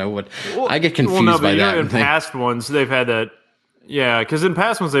know what. I get confused by that. In past ones, they've had that. Yeah, because in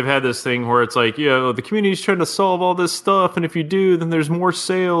past ones, they've had this thing where it's like, the community's trying to solve all this stuff, and if you do, then there's more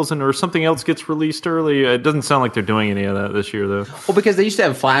sales, or something else gets released early. It doesn't sound like they're doing any of that this year, though. Well, because they used to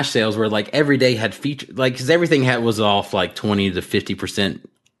have flash sales where, like, every day had feature, like, because everything was off like 20 to 50%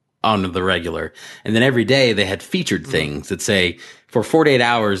 on the regular, and then every day they had featured things that say, for 48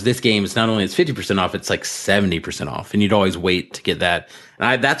 hours, this game is not only it's 50% off, it's like 70% off. And you'd always wait to get that.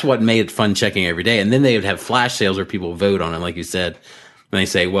 And that's what made it fun checking every day. And then they would have flash sales where people vote on it, like you said. And they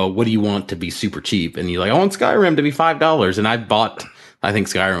say, well, what do you want to be super cheap? And you're like, I want Skyrim to be $5. And I think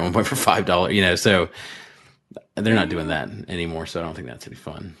Skyrim went for $5, so they're not doing that anymore. So I don't think that's any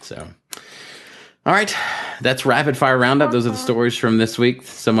fun. So, all right. That's Rapid Fire Roundup. Those are the stories from this week.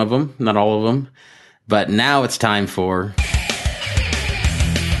 Some of them, not all of them. But now it's time for...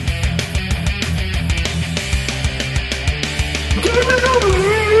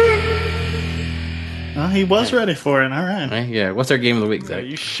 He was ready for it. All right. Yeah. What's our game of the week, Zach?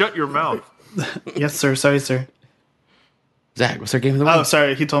 You shut your mouth. Yes, sir. Sorry, sir. Zach, what's our game of the week? Oh,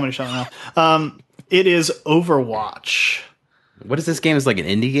 sorry. He told me to shut my mouth. It is Overwatch. What is this game? Is like an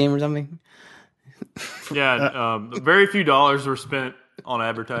indie game or something? Yeah. Very few dollars were spent on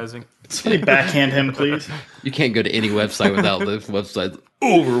advertising. Somebody backhand him, please. You can't go to any website without the website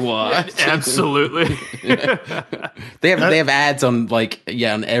Overwatch. Absolutely. They have ads on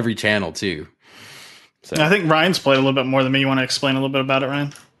on every channel too. So. I think Ryan's played a little bit more than me. You want to explain a little bit about it,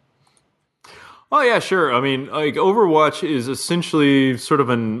 Ryan? Oh, yeah, sure. I mean, Overwatch is essentially sort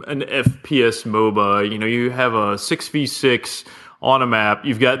of an FPS MOBA. You have a 6v6 on a map.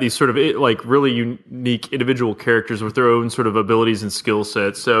 You've got these sort of really unique individual characters with their own sort of abilities and skill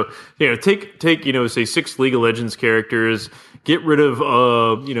sets. So, take say 6 League of Legends characters, get rid of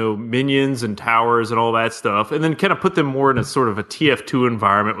minions and towers and all that stuff, and then kind of put them more in a sort of a TF2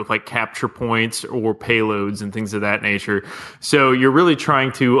 environment with like capture points or payloads and things of that nature. So you're really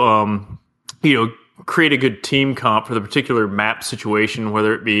trying to create a good team comp for the particular map situation,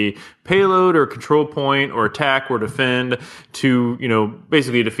 whether it be payload or control point or attack or defend, to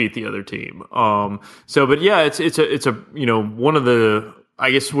basically defeat the other team. But yeah, it's a one of the,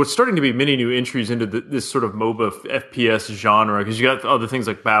 I guess, what's starting to be many new entries into this sort of MOBA FPS genre, because you got other things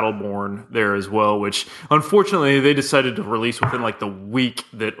like Battleborn there as well, which unfortunately they decided to release within like the week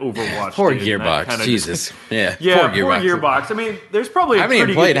that Overwatch. Poor did, Gearbox, Jesus, yeah, poor Gearbox. I mean, there's probably I haven't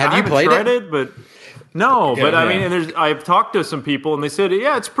even played. Have you played it? But no, but I mean, and I've talked to some people, and they said,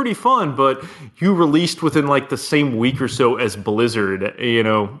 yeah, it's pretty fun, but you released within like the same week or so as Blizzard,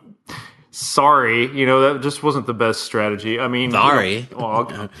 Sorry, that just wasn't the best strategy. I mean, sorry.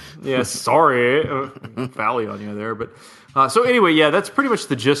 Yeah, sorry. Valley on you there. But so anyway, yeah, that's pretty much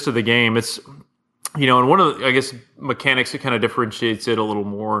the gist of the game. It's, and one of the, I guess, mechanics that kind of differentiates it a little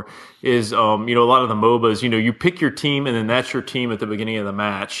more is, a lot of the MOBAs, you pick your team and then that's your team at the beginning of the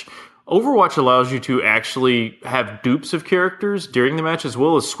match. Overwatch allows you to actually have dupes of characters during the match as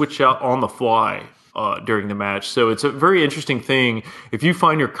well as switch out on the fly during the match. So it's a very interesting thing. If you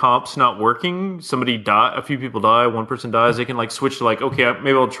find your comps not working, a few people die, one person dies, they can switch to okay,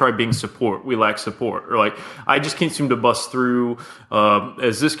 maybe I'll try being support. We lack support. Or I just can't seem to bust through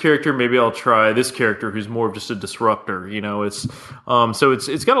as this character. Maybe I'll try this character who's more of just a disruptor. It's so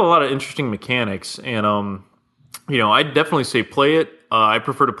it's got a lot of interesting mechanics, and I'd definitely say play it. I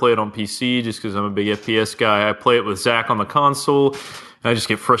prefer to play it on PC just because I'm a big FPS guy. I play it with Zach on the console. I just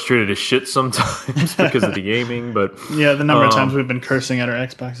get frustrated as shit sometimes because of the gaming. But yeah, the number of times we've been cursing at our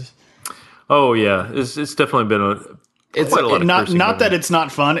Xboxes. Oh yeah, it's definitely been quite a lot of cursing. Not that it's not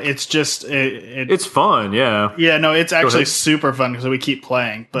fun. It's just it's fun. Yeah. Yeah. No, it's actually super fun because we keep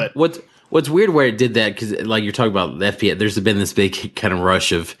playing. But what's weird where it did that, because you're talking about the FPS. There's been this big kind of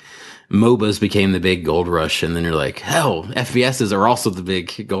rush of MOBAs became the big gold rush, and then you're like, hell, FPSs are also the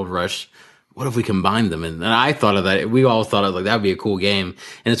big gold rush. What if we combine them? And I thought of that. We all thought of like that would be a cool game.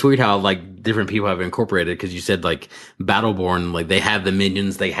 And it's weird how like different people have incorporated, because you said like Battleborn, like they have the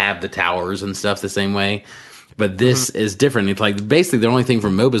minions, they have the towers and stuff the same way. But this is different. It's like basically the only thing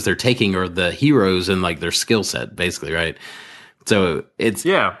from MOBAs they're taking are the heroes and like their skill set, basically, right? So it's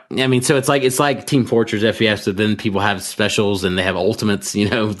I mean, so it's like Team Fortress FPS, but then people have specials and they have ultimates, you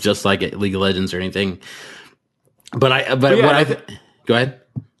know, just like at League of Legends or anything. But go ahead.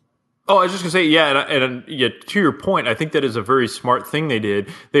 Oh, I was just gonna say, and to your point, I think that is a very smart thing they did.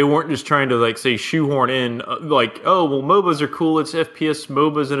 They weren't just trying to like say shoehorn in like, oh, well, MOBAs are cool. It's FPS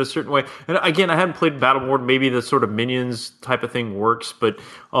MOBAs in a certain way. And again, I haven't played Battleborn. Maybe the sort of minions type of thing works, but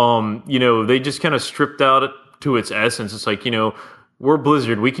you know, they just kind of stripped out it to its essence. It's like, you know, we're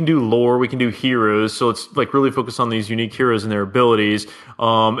Blizzard. We can do lore. We can do heroes. So it's like really focus on these unique heroes and their abilities.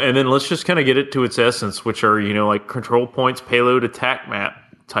 And then let's just kind of get it to its essence, which are, you know, like control points, payload, attack map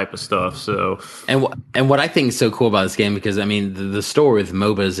type of stuff. So and what I think is so cool about this game, because I mean the story with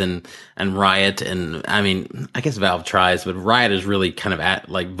MOBAs and Riot, and I mean I guess Valve tries, but Riot is really kind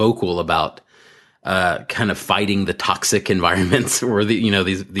of vocal about kind of fighting the toxic environments where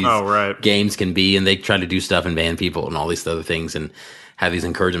these games can be, and they try to do stuff and ban people and all these other things and have these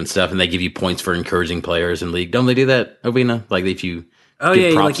encouragement stuff, and they give you points for encouraging players in League. Don't they do that, Ovina? Like if you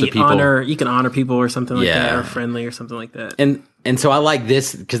give props to people, you can honor people or something like that, or friendly or something like that. And so I like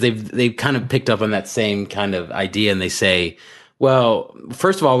this because they've kind of picked up on that same kind of idea, and they say, well,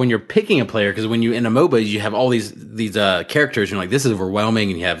 first of all, when you're picking a player, because when you in a MOBA, you have all these characters, you're like, this is overwhelming,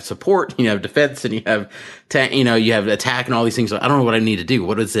 and you have support, you have defense, and you have you have attack and all these things. So I don't know what I need to do.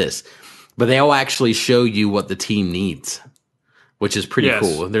 What is this? But they all actually show you what the team needs, which is pretty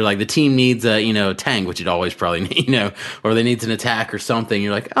cool. They're like, the team needs a tank, which you'd always probably need, or they needs an attack or something.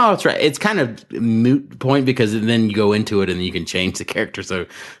 You're like, oh, that's right. It's kind of moot point, because then you go into it and you can change the character, so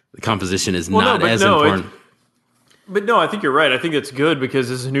the composition is not as important. But no, I think you're right. I think it's good, because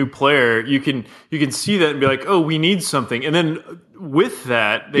as a new player, you can see that and be like, oh, we need something. And then with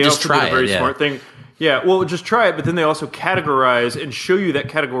that, they also did a very smart thing. Yeah, well, just try it, but then they also categorize and show you that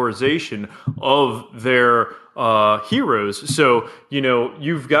categorization of their heroes. So,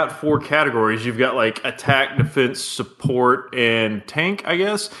 you've got 4 categories. You've got like attack, defense, support, and tank, I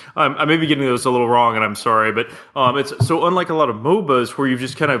guess. I may be getting those a little wrong, and I'm sorry, but it's so unlike a lot of MOBAs where you've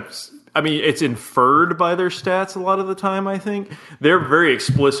just kind of, it's inferred by their stats a lot of the time, I think. They're very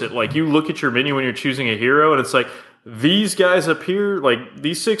explicit. Like, you look at your menu when you're choosing a hero, and it's like, these guys up here, like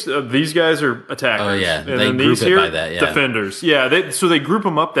these 6, these guys are attackers. Oh, yeah. And they then group these it here, by that, defenders. Yeah, so they group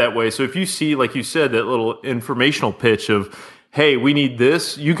them up that way. So if you see, like you said, that little informational pitch of, hey, we need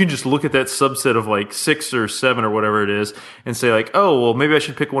this, you can just look at that subset of like 6 or 7 or whatever it is and say like, oh, well, maybe I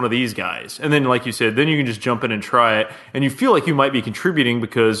should pick one of these guys. And then, like you said, then you can just jump in and try it. And you feel like you might be contributing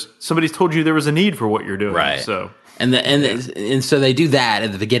because somebody's told you there was a need for what you're doing. Right. So. And so they do that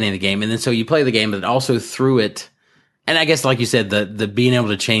at the beginning of the game. And then so you play the game, but also through it. And I guess, like you said, the being able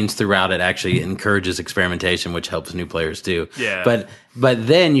to change throughout it actually encourages experimentation, which helps new players too. Yeah. But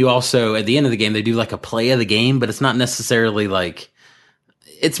then you also, at the end of the game, they do like a play of the game, but it's not necessarily like,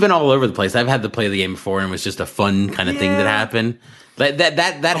 it's been all over the place. I've had the play of the game before, and it was just a fun kind of thing that happened.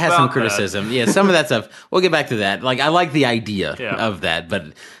 That has some criticism. Yeah, some of that stuff. We'll get back to that. Like, I like the idea of that,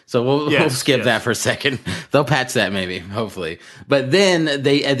 but so we'll skip that for a second. They'll patch that maybe, hopefully. But then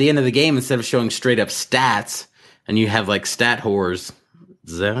they, at the end of the game, instead of showing straight up stats, and you have like stat whores,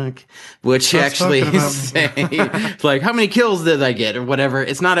 Zach, which actually say like, how many kills did I get or whatever.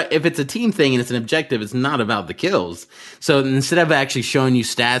 It's not if it's a team thing and it's an objective, it's not about the kills. So instead of actually showing you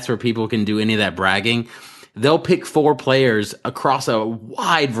stats where people can do any of that bragging, they'll pick 4 players across a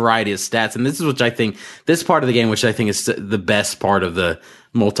wide variety of stats. And this part of the game, which I think is the best part of the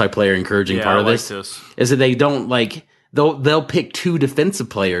multiplayer encouraging part of this, is that they don't like, They'll pick 2 defensive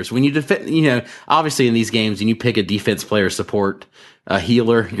players. When you defend, obviously in these games, and you pick a defense player, support, a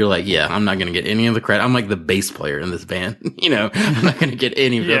healer, you're like, yeah, I'm not going to get any of the credit. I'm like the bass player in this band. I'm not going to get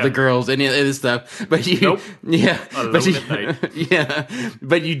any of the girls, any of this stuff. But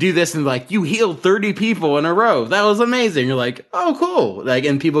but you do this and like, you healed 30 people in a row. That was amazing. You're like, oh, cool. Like,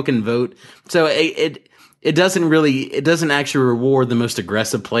 and people can vote. So it doesn't actually reward the most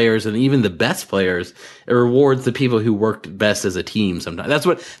aggressive players and even the best players. It rewards the people who worked best as a team sometimes.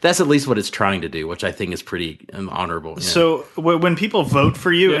 That's at least what it's trying to do, which I think is pretty honorable. Yeah. So when people vote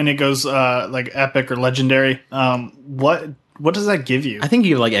for you and it goes like epic or legendary, what does that give you? I think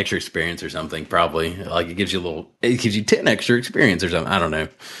you have like extra experience or something, probably. Like it gives you 10 extra experience or something. I don't know.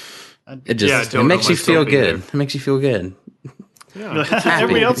 It makes you feel good. It makes you feel good.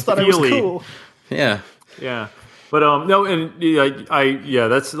 Everybody else thought it was feely. cool. Yeah. Yeah. But no, and yeah,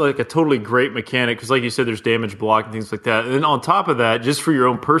 that's like a totally great mechanic because, like you said, there's damage block and things like that. And then on top of that, just for your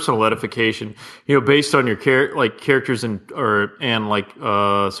own personal edification, based on your characters and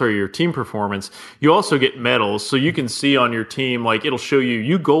your team performance, you also get medals. So you can see on your team, like it'll show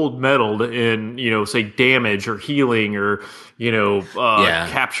you gold medaled in say damage or healing or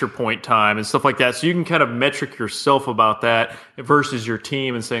capture point time and stuff like that. So you can kind of metric yourself about that versus your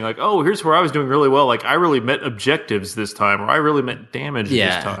team and saying like, oh, here's where I was doing really well. Like I really met objectives this time, or I really met damage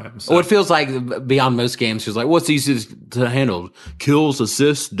this time. So. Well, it feels like beyond most games, it's like, what's easiest to handle? Kills,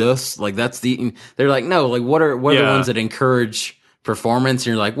 assists, deaths. Like they're like, no, like what are the ones that encourage performance?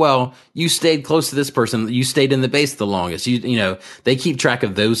 And you're like, well, you stayed close to this person. You stayed in the base the longest. They keep track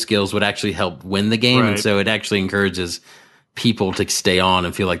of those skills would actually help win the game. Right. And so it actually encourages people to stay on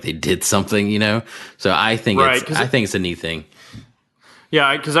and feel like they did something, So I think it's a neat thing.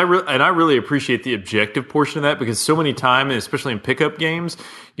 Yeah, because I really appreciate the objective portion of that because so many times, especially in pickup games,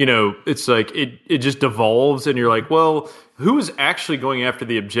 it's like it just devolves and you're like, well, who's actually going after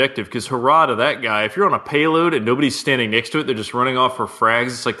the objective? Because hurrah to that guy. If you're on a payload and nobody's standing next to it, they're just running off for frags.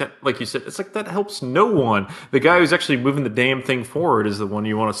 It's like that, like you said, it's like that helps no one. The guy who's actually moving the damn thing forward is the one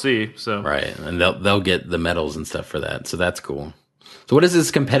you want to see. So right, and they'll get the medals and stuff for that. So that's cool. So what is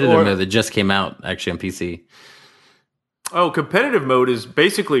this competitive mode that just came out actually on PC? Oh, competitive mode is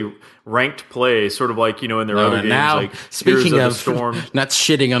basically ranked play, sort of like, in their other games. Now, like speaking of Storm. Not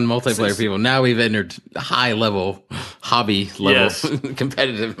shitting on multiplayer people, now we've entered high level, hobby level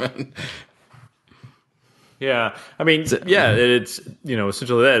competitive mode. Yeah, I mean, it's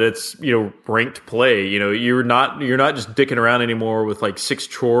essentially that it's ranked play. You're not just dicking around anymore with like 6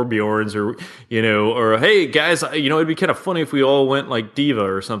 Torbjorns or hey guys, it'd be kind of funny if we all went like Diva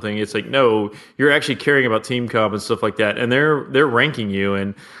or something. It's like no, you're actually caring about team comp and stuff like that, and they're ranking you.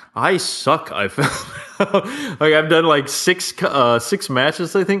 And I suck. I felt like I've done like six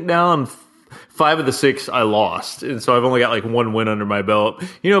matches I think now, and 5 of the 6 I lost, and so I've only got like 1 win under my belt.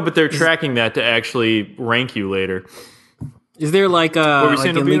 But they're tracking that to actually rank you later. Is there like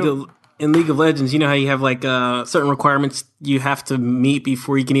in League of Legends? You know how you have like certain requirements you have to meet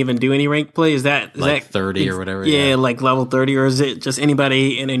before you can even do any ranked play? Is that 30 or whatever? Yeah, like level 30, or is it just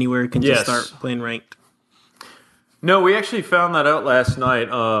anybody and anywhere can just start playing ranked? No, we actually found that out last night.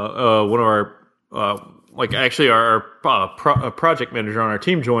 One of our project manager on our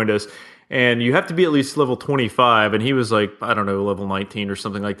team joined us. And you have to be at least level 25, and he was like, I don't know, level 19 or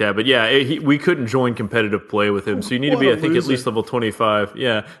something like that. But yeah, we couldn't join competitive play with him, so you need to be, I think, at least level 25.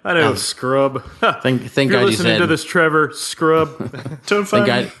 Yeah, I know, scrub. Thank God you listening to this, Trevor, scrub.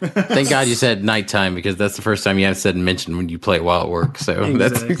 Thank God you said nighttime, because that's the first time you have said and mentioned when you play while at work. So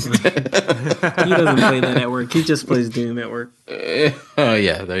exactly. He doesn't play that at work. He just plays Doom at work. Oh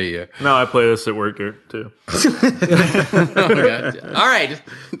yeah, there you go. No, I play this at work here too. All right,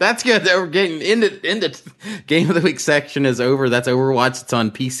 that's good. We're getting into Game of the Week section is over. That's Overwatch. It's on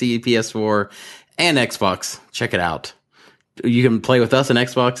PC, PS4, and Xbox. Check it out. You can play with us on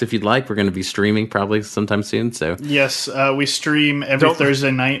Xbox if you'd like. We're going to be streaming probably sometime soon. So yes, we stream every Thursday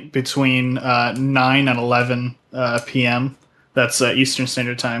night between 9 and 11 p.m. That's Eastern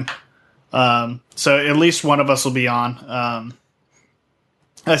Standard Time. So at least one of us will be on.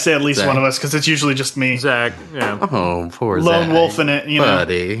 I say at least Zach. One of us because it's usually just me. Zach, yeah. Oh, poor Lone Zach. wolf in it,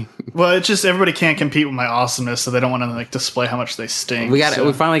 buddy. Well, it's just everybody can't compete with my awesomeness, so they don't want to display how much they stink. We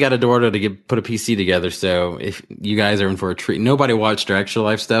finally got Eduardo to put a PC together, so if you guys are in for a treat. Nobody watched our Extra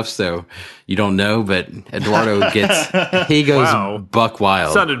Life stuff, so you don't know, but Eduardo goes buck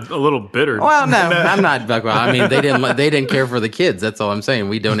wild. Sounded a little bitter. Well, no, I'm not buck wild. I mean, they didn't care for the kids. That's all I'm saying.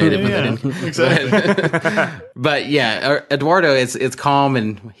 We donated, but they didn't. Exactly. But yeah, Eduardo, it's calm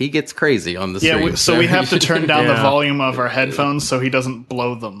and he gets crazy on the stream. Yeah, so we have to turn down the volume of our headphones so he doesn't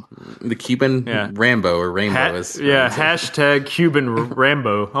blow them. The Cuban Rambo or Rainbow is hashtag Cuban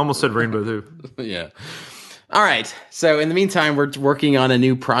Rambo. I almost said rainbow too. Yeah. All right. So in the meantime, we're working on a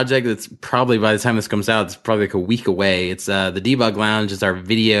new project that's probably, by the time this comes out, it's probably like a week away. It's the Debug Lounge. It's our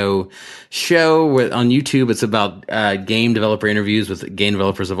video show on YouTube. It's about game developer interviews with game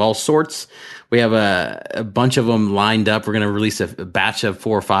developers of all sorts. We have a bunch of them lined up. We're going to release a batch of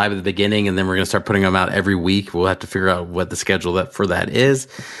 4 or 5 at the beginning, and then we're going to start putting them out every week. We'll have to figure out what the schedule for that is.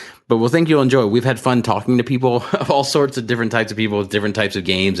 But we'll think you'll enjoy it. We've had fun talking to people of all sorts of different types of people with different types of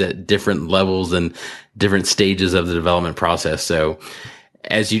games at different levels and different stages of the development process. So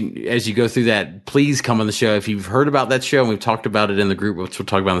as you go through that, please come on the show. If you've heard about that show and we've talked about it in the group, which we'll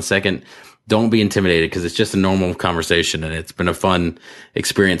talk about in a second, don't be intimidated because it's just a normal conversation and it's been a fun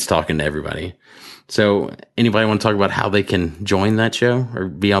experience talking to everybody. So anybody want to talk about how they can join that show or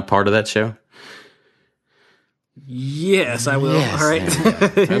be a part of that show? Yes, I will. Yes, All right.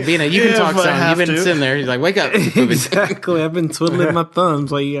 Bina, you can talk some. You've been sitting there. He's like, wake up. Exactly. I've been twiddling my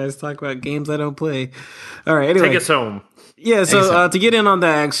thumbs while you guys talk about games I don't play. All right. Anyway. Take us home. Yeah, so to get in on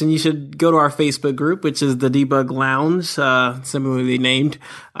that action, you should go to our Facebook group, which is the Debug Lounge, similarly named.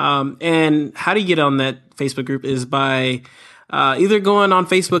 And how do you get on that Facebook group is by either going on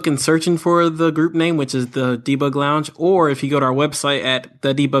Facebook and searching for the group name, which is the Debug Lounge, or if you go to our website at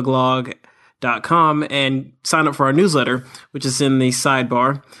thedebuglog.com and sign up for our newsletter, which is in the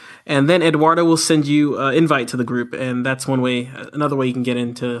sidebar. And then Eduardo will send you an invite to the group, and that's another way you can get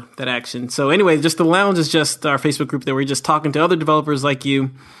into that action. So anyway, just the lounge is just our Facebook group that we're just talking to other developers like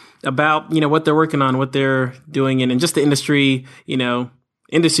you about, what they're working on, what they're doing, and just the industry,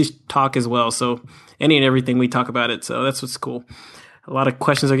 industry talk as well. So any and everything we talk about it. So that's what's cool. A lot of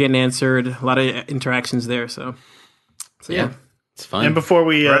questions are getting answered, a lot of interactions there. So yeah. It's fun. And before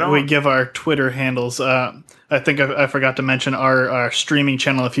we give our Twitter handles, I think I forgot to mention our streaming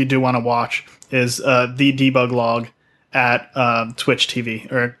channel. If you do want to watch, is the Debug Log at Twitch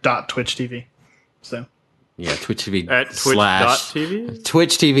TV or .Twitch TV. So yeah, Twitch TV at Twitch.tv?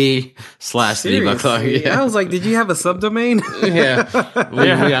 Twitch TV / Debug Log. Yeah. I was like, did you have a subdomain? Yeah, we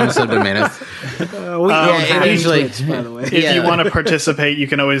have a subdomain. Usually, Twitch, by the way. If you want to participate, you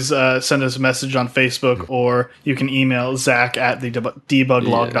can always send us a message on Facebook, or you can email Zach at the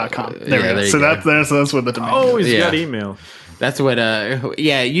debuglog.com. There we go. So that's what the domain is. Always got email. That's what,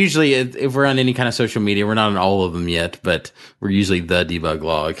 usually if we're on any kind of social media, we're not on all of them yet, but we're usually the Debug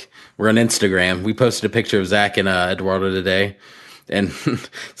Log. We're on Instagram. We posted a picture of Zach and Eduardo today, and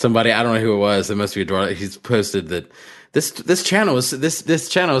somebody, I don't know who it was, it must be Eduardo, he's posted that this channel is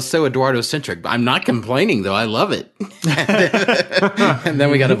so Eduardo centric. I'm not complaining though. I love it. And then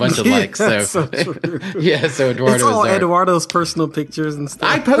we got a bunch of likes. So true. Yeah, so Eduardo it's all was there. Eduardo's personal pictures and stuff.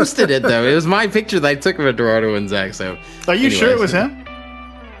 I posted it though. It was my picture that I took of Eduardo and Zach. So are you sure it was him?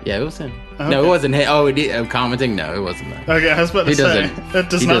 Yeah, it was him. Okay. No, it wasn't him. Oh, commenting? No, it wasn't that. Okay, I was about to say that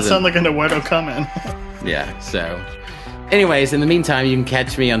does not sound like an Eduardo comment. Yeah. So. Anyways, in the meantime, you can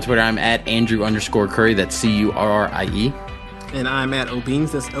catch me on Twitter. I'm at Andrew_Curry. That's CURRIE. And I'm at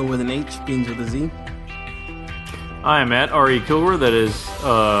Obeans. That's O with an H, Beans with a Z. I am at R.E. Kilgore. That is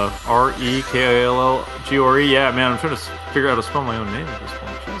REKILLGORE. Yeah, man, I'm trying to figure out how to spell my own name at this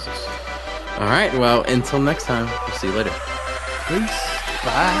point. Jesus. All right. Well, until next time, we'll see you later. Peace.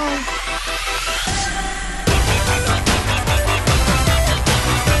 Bye.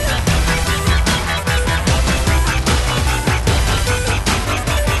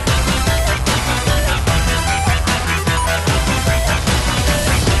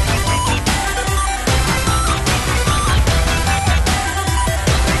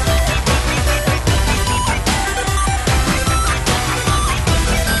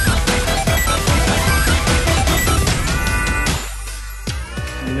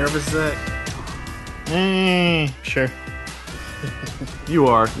 Zach? Sure. You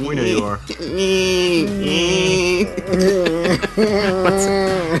are. We know you are.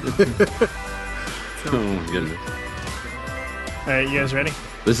 Oh my goodness. Alright, you guys ready?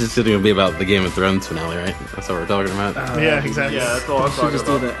 This is going to be about the Game of Thrones finale, right? That's what we're talking about? Yeah, exactly. Yeah, that's all I'm Should talking just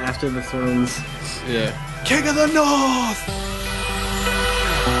do about. the After the Thrones. Yeah. King of the North!